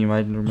his name, you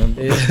might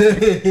remember.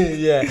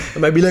 Yeah, I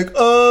might be like,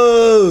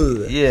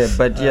 oh. Yeah,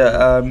 but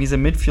he's a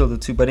midfielder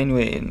too. But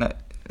anyway,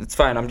 it's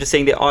fine. I'm just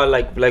saying they are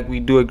like we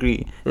do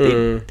agree.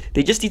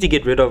 They just need to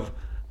get rid of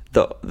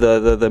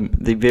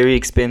the very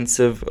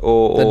expensive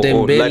or The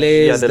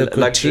Dembeles, the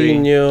luxury.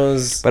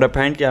 Coutinhos. But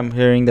apparently, I'm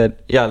hearing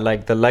that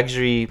like the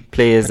luxury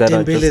players that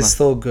are Dembele just is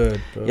so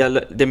good, bro. yeah,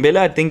 Dembele.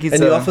 I think he's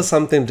and you offer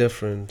something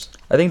different.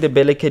 I think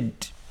Dembele could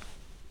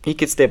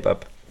step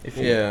up.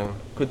 Yeah,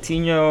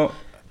 Coutinho,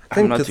 I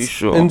think I'm not it's- too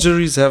sure.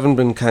 Injuries haven't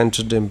been kind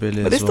to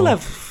Dembele. But they as still well.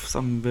 have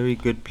some very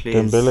good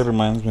players. Dembele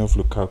reminds me of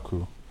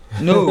Lukaku.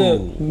 No,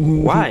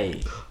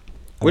 why?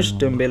 Which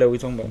Dembele are we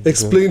talking about?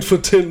 Explain for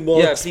 10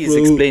 marks. Yeah, please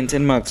bro. explain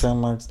 10 marks. 10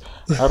 marks.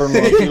 I don't know.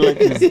 I feel like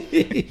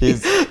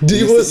he's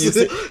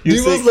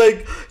Divo's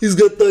like he's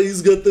got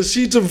the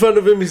sheet in front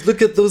of him. He's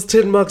look at those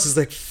 10 marks. He's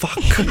like, fuck.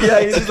 Yeah,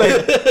 he's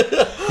like,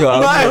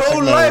 My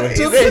whole life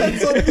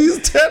depends on these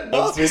 10 I'm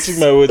marks. switching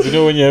my words. You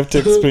know when you have to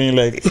explain,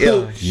 like,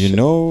 you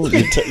know,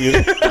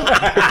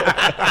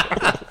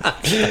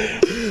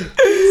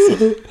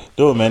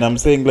 no, man. I'm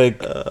saying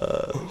like,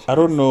 I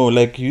don't know.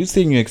 Like you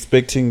saying you're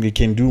expecting they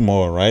can do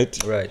more, right?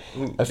 right.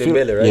 I feel,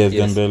 Dembele, right? Yes,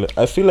 Dembele.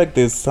 I feel like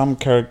there's some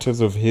characters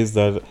of his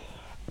that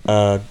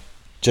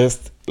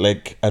just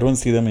like I don't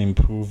see them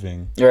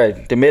improving.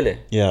 Right, Dembele.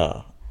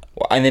 Yeah.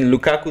 And then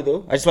Lukaku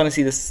though. I just want to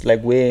see this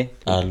like where.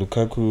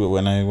 Lukaku.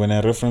 When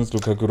I referenced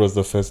Lukaku, it was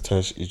the first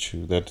touch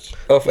issue that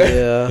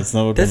Yeah. it's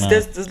never Does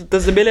gonna.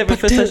 Dembele have a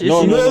first touch issue?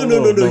 No.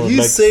 He's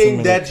like saying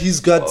similar. that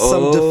he's got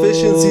some Oh,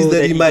 deficiencies that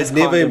that he he might just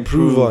never can't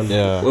improve on.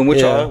 Yeah. And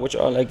which Yeah.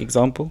 are like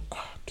example?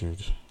 Dude.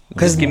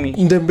 Because Give me-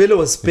 Dembele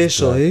was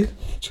special, eh?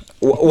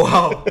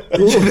 Wow. What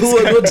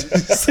did you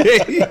say?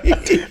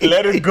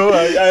 Let it go.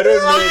 I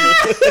don't know.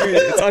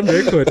 It's on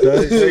record.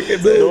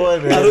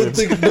 I don't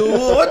think. No,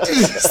 what did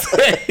you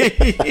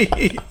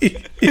say?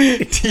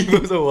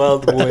 Tebo's a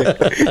wild boy.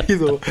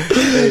 He's a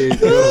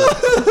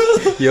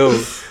yo.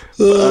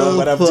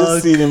 But I've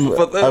just seen him.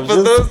 For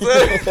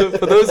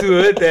those who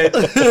heard that,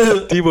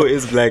 Tebow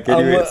is black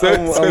anyway.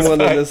 I'm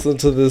gonna listen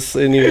to this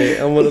anyway.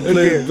 I'm gonna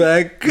play it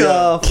back.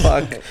 Oh,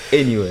 fuck.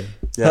 Anyway.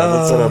 Yeah,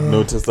 that's what I've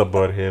noticed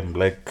about him.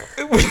 Like,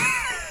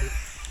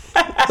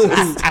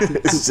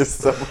 it's just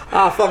some.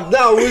 Fuck.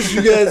 Now I wish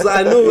you guys.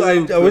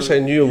 I wish I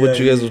knew what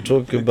you guys were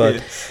talking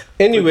about.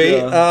 Anyway,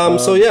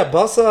 so yeah,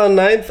 Barca are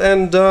 9th,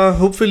 and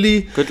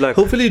hopefully, Good luck.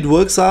 hopefully it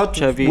works out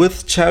Xavi.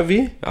 with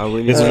Xavi.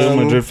 Is Real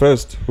Madrid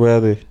first? Where are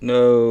they?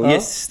 No,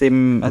 yes, I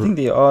think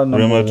they are number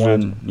Real Madrid.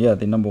 1. Yeah,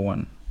 they're number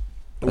 1.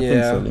 I think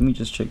Yeah. so. Let me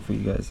just check for you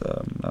guys.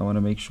 I want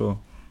to make sure.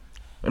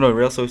 No,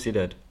 Real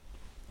Sociedad.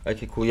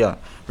 Okay, cool. Yeah,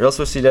 Real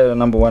Sociedad are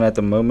number 1 at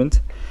the moment.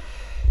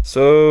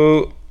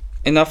 So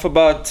enough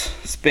about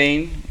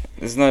Spain.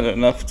 It's not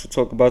enough to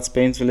talk about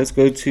Spain. So let's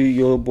go to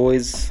your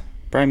boys,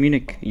 Bayern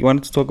Munich. You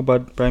wanted to talk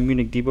about Bayern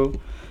Munich, Debo?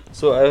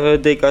 So I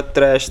heard they got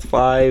thrashed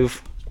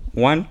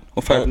 5-1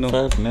 or 5-0.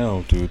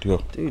 5-0, dude. Yo.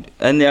 Dude,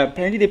 and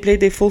apparently they played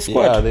their full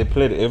squad. Yeah, they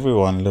played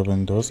everyone.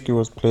 Lewandowski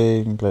was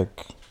playing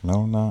like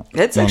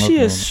That's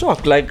actually a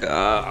shock. Like,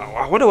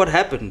 I wonder what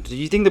happened. Do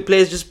you think the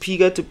players just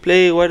eager to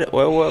play? What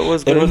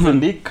was It going was the on?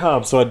 League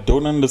Cup, so I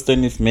don't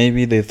understand if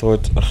maybe they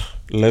thought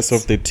less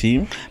of the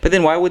team. But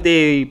then why would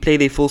they play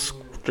their full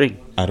string?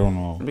 I don't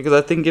know. Because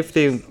I think if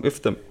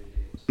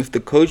the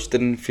coach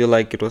didn't feel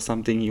like it was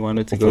something he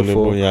wanted to go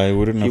for, Yeah, he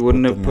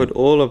wouldn't have put them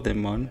all of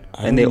them on,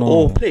 I and they don't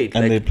all know. played.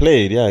 And like, they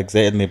played, yeah,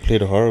 exactly. And they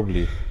played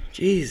horribly.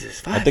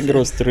 Jesus, I think it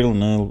was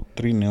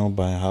 3-0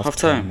 by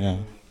Half-time. Yeah.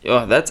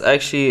 Yeah, that's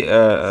actually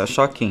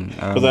shocking.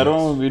 Because I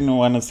don't even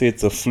want to say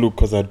it's a fluke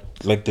because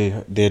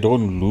they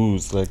don't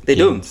lose like They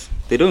games.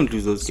 don't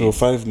lose those So games.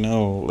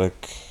 5-0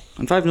 like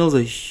And 5-0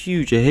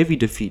 is a heavy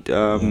defeat.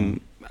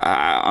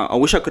 I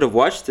wish I could have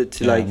watched it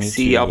to me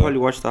see. too, I'll yeah. probably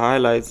watch the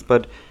highlights,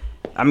 but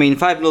I mean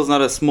 5-0 is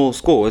not a small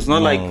score. It's not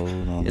No.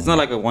 not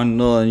like a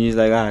 1-0 and you're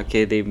like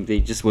okay they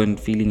just weren't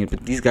feeling it.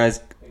 But these guys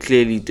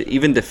clearly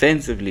even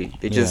defensively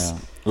they just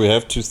We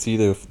have to see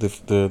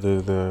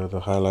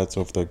the highlights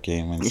of the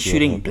game and They're see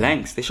shooting what happened.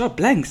 blanks. They shot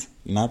blanks.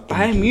 Nothing.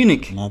 Bayern dude.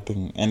 Munich.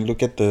 Nothing. And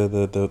look at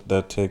the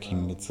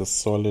attacking. It's a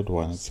solid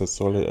one. It's a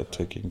solid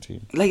attacking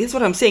team. Like that's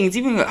what I'm saying. It's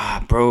even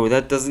bro.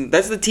 That's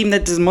the team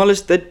that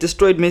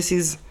destroyed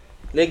Messi's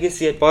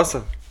legacy at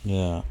Barca.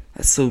 Yeah.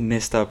 That's so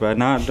messed up, bro.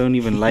 Now I don't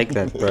even like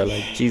that, bro.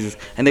 Like Jesus.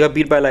 And they got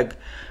beat by like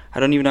I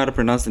don't even know how to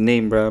pronounce the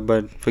name, bro.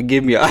 But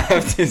forgive me, I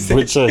have to say.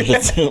 Which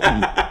hits him.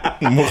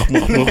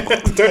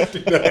 Don't do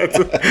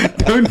that.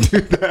 Don't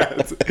do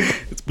that.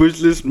 It's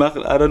Bushlish Mach.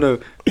 I don't know.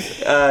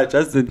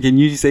 Justin, can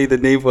you say the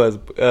name for us?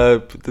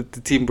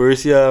 The team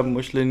Borussia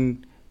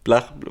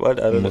Mochglbhghtd. What?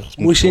 I don't know.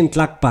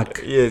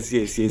 Mochglbhghtd.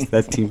 Yes.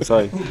 That team.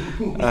 Sorry,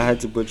 I had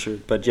to butcher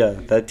it. But yeah,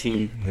 that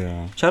team.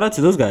 Yeah. Shout out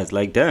to those guys.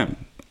 Like damn,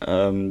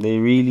 they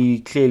really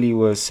clearly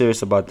were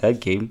serious about that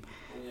game.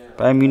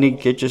 Bayern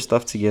Munich, get your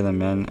stuff together,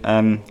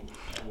 man.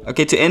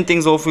 Okay, to end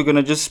things off, we're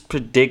gonna just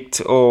predict.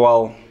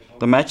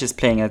 The match is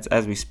playing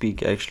as we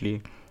speak.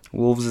 Actually,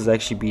 Wolves is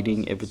actually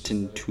beating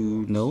Everton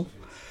 2-0.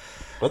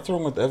 What's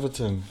wrong with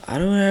Everton? I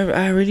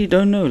really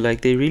don't know. Like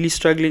they're really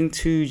struggling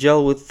to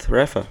gel with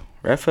Rafa.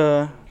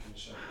 Rafa's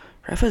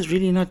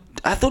really not.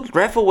 I thought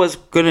Rafa was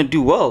gonna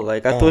do well.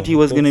 Like I thought he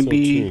was gonna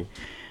be. Too.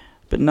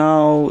 But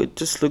now it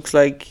just looks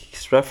like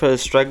Rafa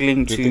is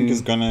struggling Do to. you think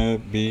he's gonna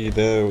be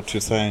there to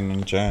sign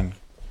in Jan?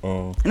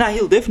 Or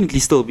He'll definitely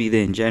still be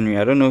there in January.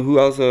 I don't know who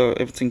else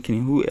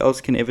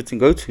can Everton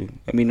go to.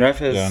 I mean,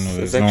 Rafa is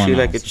there's no actually one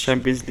like else. a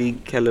Champions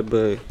League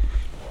caliber.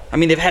 I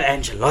mean, they've had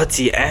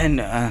Ancelotti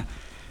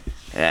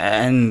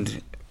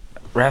and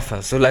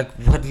Rafa. So like,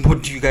 what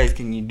do you guys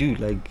can you do?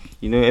 Like,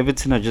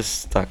 Everton are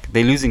just stuck.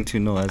 They're losing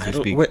 2-0 as we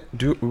speak. I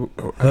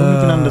don't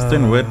even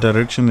understand where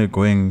direction they're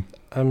going.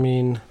 I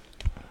mean,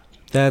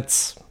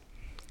 that's.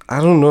 I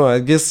don't know. I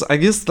guess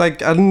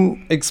like I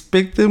didn't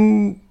expect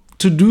them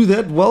to do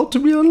that well, to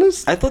be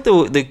honest. I thought they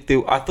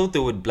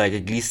would like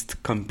at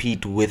least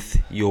compete with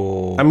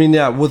your. I mean,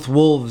 yeah, with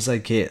Wolves, I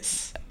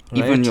guess.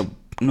 Even right?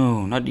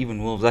 not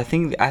even Wolves. I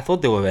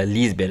thought they were at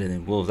least better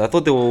than Wolves. I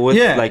thought they were with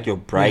like your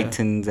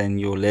Brightons and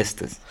your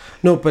Leicesters.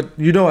 No, but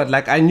you know what?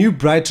 Like I knew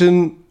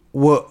Brighton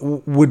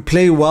would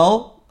play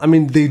well. I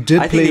mean, they did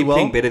I think play they're well.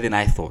 playing better than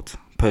I thought.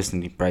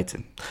 Personally,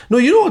 Brighton. No,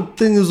 you know what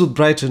thing is with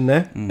Brighton,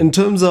 in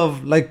terms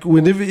of like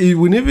whenever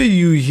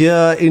you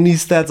hear any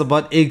stats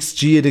about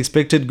XG and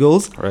expected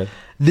goals, Right.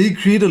 they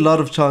create a lot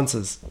of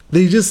chances.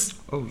 They just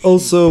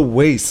also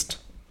waste.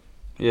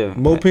 Yeah.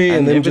 Mope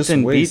and then just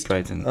Everton waste. beat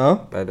Brighton. Huh?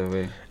 By the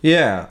way,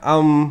 Yeah.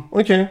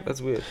 Okay.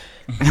 that's weird.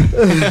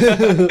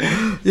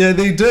 Yeah,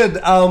 they did.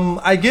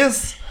 I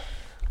guess.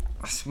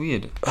 That's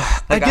weird.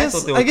 I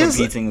thought they were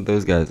competing with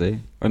those guys.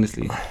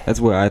 Honestly, that's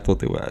where I thought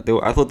they were.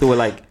 I thought they were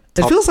like.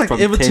 It feels like from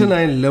Everton 10.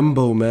 are in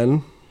limbo,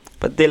 man.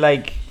 But they're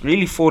like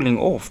really falling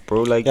off,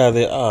 bro. Like Yeah,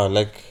 they are.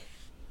 Like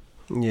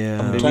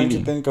Yeah. I'm They trying really-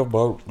 to think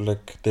about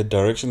like the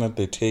direction that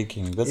they're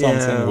taking. That's what I'm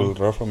saying. Will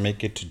Rafa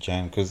make it to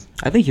Jan? Because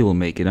I think he will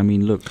make it. I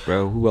mean, look,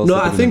 bro. Who else? No,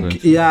 are I they think gonna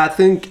go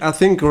into? I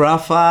think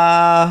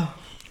Rafa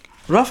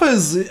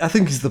is. I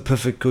think he's the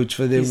perfect coach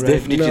for them. He's right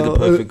definitely now. the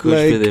perfect coach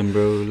for Like, them,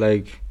 bro.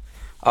 Like,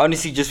 I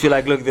honestly just feel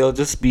like, look, they'll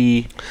just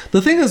be.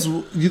 The thing is,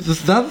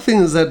 the other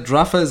thing is that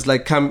Rafa is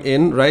like come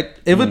in, right?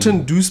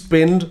 Everton do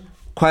spend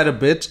quite a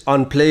bit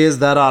on players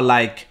that are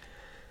like,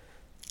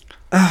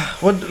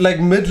 like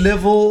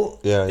mid-level.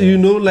 Yeah. You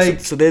know, like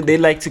So they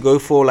like to go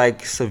for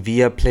like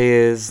Sevilla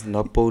players,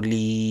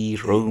 Napoli,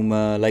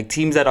 Roma, like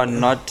teams that are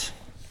not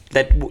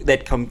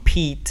that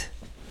compete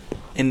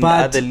in the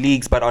But- other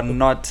leagues, but are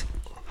not.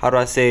 How do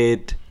I say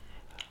it?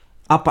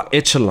 upper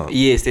echelon.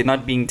 Yes, they're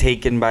not being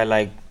taken by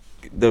like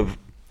the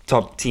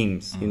top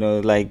teams.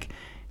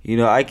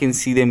 I can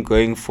see them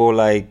going for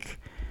like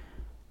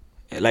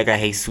a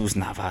Jesus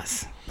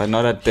Navas, but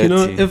not at that You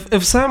know, team.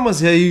 if Sam was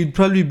here, he'd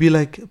probably be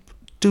like,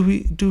 "Do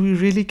we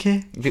really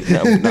care?"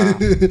 Nah,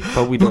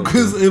 but we don't.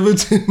 Because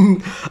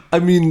Everton, I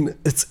mean,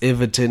 it's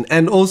Everton,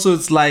 and also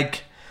it's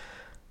like,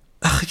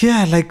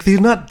 like they're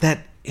not that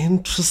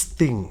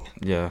interesting.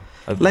 Yeah.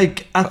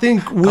 Like I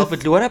think with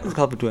Calvert-Lewin, what happened to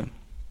Calvert-Lewin?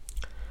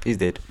 He's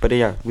dead. But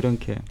yeah, we don't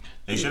care.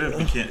 they should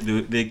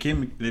have they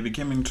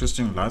became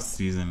interesting last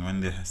season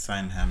when they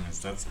signed Hammers.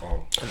 That's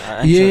all.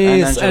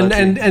 yes,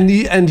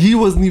 Ancelotti. and he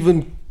wasn't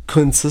even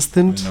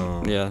consistent.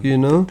 No. Yeah. You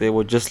know, They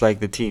were just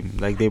like the team.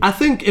 Like they. I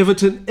think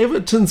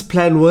Everton's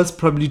plan was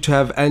probably to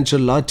have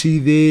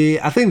Ancelotti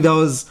there. I think that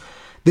was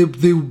they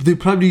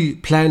probably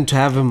planned to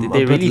have him Did a they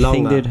bit really think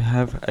longer. they'd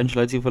have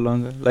Ancelotti for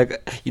longer?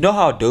 Like, you know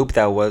how dope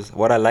that was?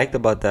 What I liked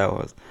about that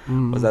was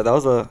that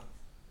was a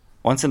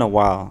once in a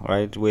while,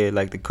 right? Where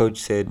like the coach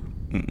said,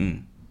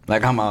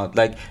 like I'm out.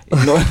 Like,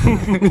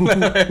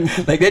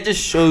 like that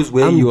just shows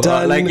where I'm you are.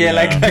 done Like, yeah,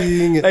 like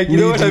being like you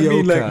know what I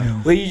mean? Like mediocre.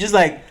 where you just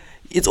like.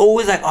 It's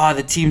always like,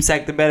 the team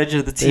sacked the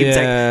manager, the team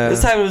sacked. Yeah.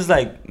 This time it was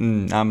like,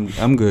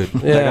 I'm good.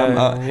 Yeah,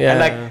 like,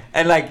 yeah.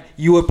 and like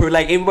you were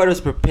like everybody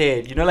was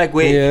prepared. You know, like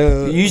where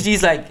Yeah. usually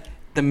it's like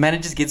the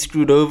managers get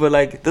screwed over.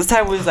 Like this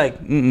time was like,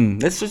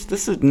 let's just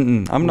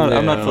I'm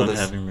not for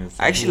this.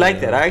 I actually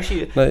like that. I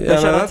actually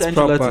shout out to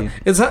Ancelotti.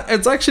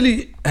 It's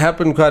actually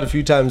happened quite a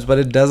few times, but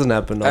it doesn't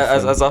happen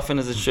often. As often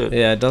as it should.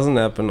 Yeah, it doesn't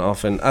happen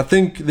often. I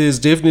think there's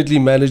definitely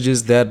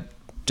managers that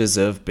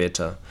deserve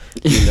better.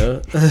 You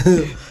know,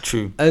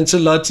 True.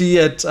 Ancelotti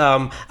at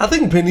I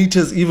think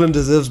Benitez even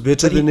deserves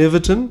better than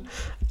Everton.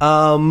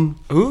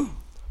 Who?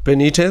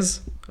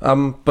 Benitez.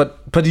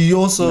 But he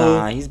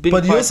also he's been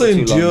but he quiet also for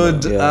too long,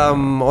 endured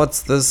though.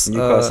 what's this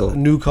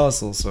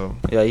Newcastle. So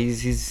Yeah,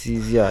 he's it's he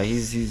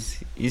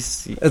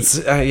needs to it's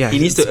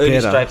earn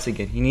his better. stripes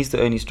again. He needs to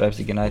earn his stripes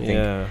again, I think.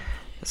 Yeah.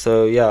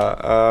 So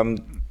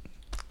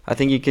I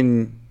think you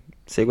can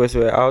segue us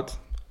out.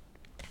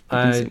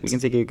 We can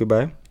say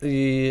goodbye.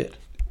 Yeah.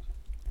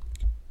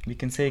 We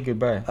can say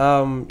goodbye.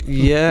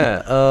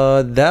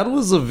 That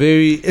was a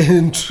very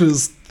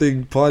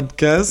interesting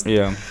podcast.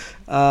 Yeah.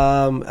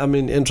 I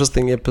mean,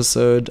 interesting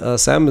episode.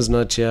 Sam is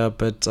not here,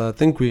 but I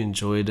think we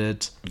enjoyed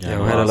it. Yeah,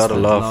 we had a lot of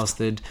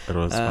laughs. It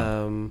was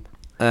fun.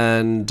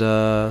 And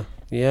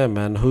yeah,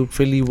 man,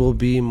 hopefully we'll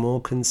be more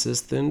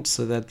consistent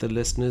so that the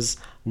listeners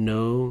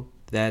know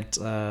that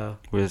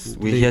we're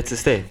here to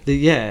stay.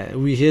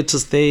 We're here to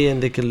stay,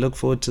 and they can look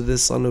forward to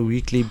this on a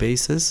weekly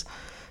basis.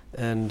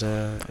 And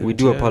we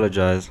do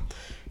apologize.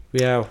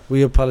 Yeah,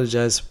 we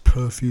apologize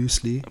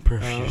profusely.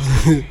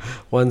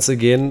 Once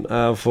again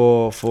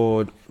for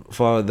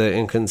the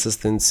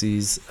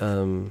inconsistencies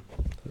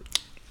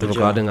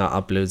regarding our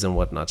uploads and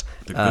whatnot.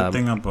 The good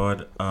thing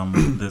about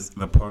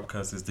the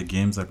podcast is the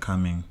games are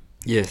coming.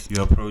 Yes.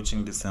 You're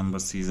approaching December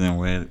season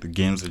where the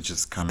games are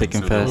just coming. Thick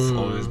and fast. There'll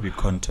always be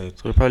content.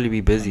 So we'll probably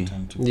be busy.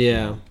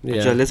 Yeah.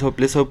 But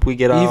let's hope we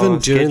get our even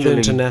during the scheduling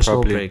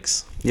international properly.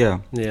 breaks. Yeah.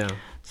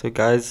 So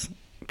guys,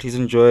 please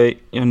enjoy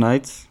your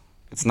nights.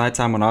 It's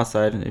nighttime on our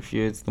side.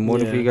 It's the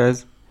morning for you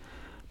guys.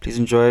 Please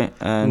enjoy.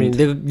 And I mean,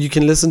 you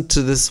can listen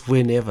to this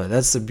whenever.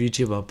 That's the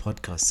beauty about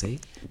podcasts, eh?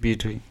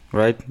 Beauty,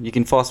 right? You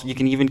can fast. You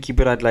can even keep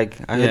it at I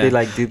heard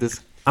they do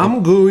this.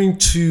 I'm going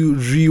to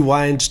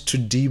rewind to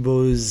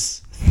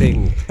Debo's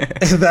thing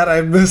that I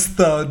missed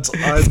out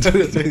on.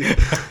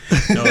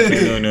 No.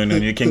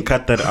 You can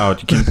cut that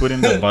out. You can put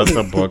in the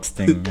buzzer box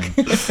thing.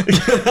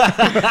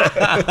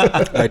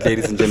 Alright,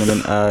 ladies and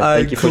gentlemen,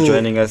 thank you for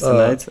joining us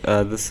tonight.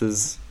 This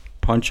is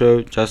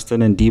Pontsho,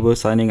 Justin, and Debo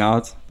signing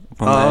out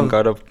from the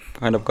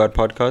Kind of God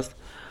podcast.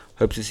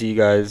 Hope to see you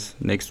guys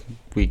next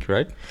week,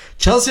 right?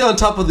 Chelsea on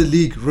top of the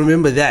league.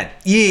 Remember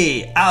that.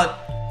 Yeah, out.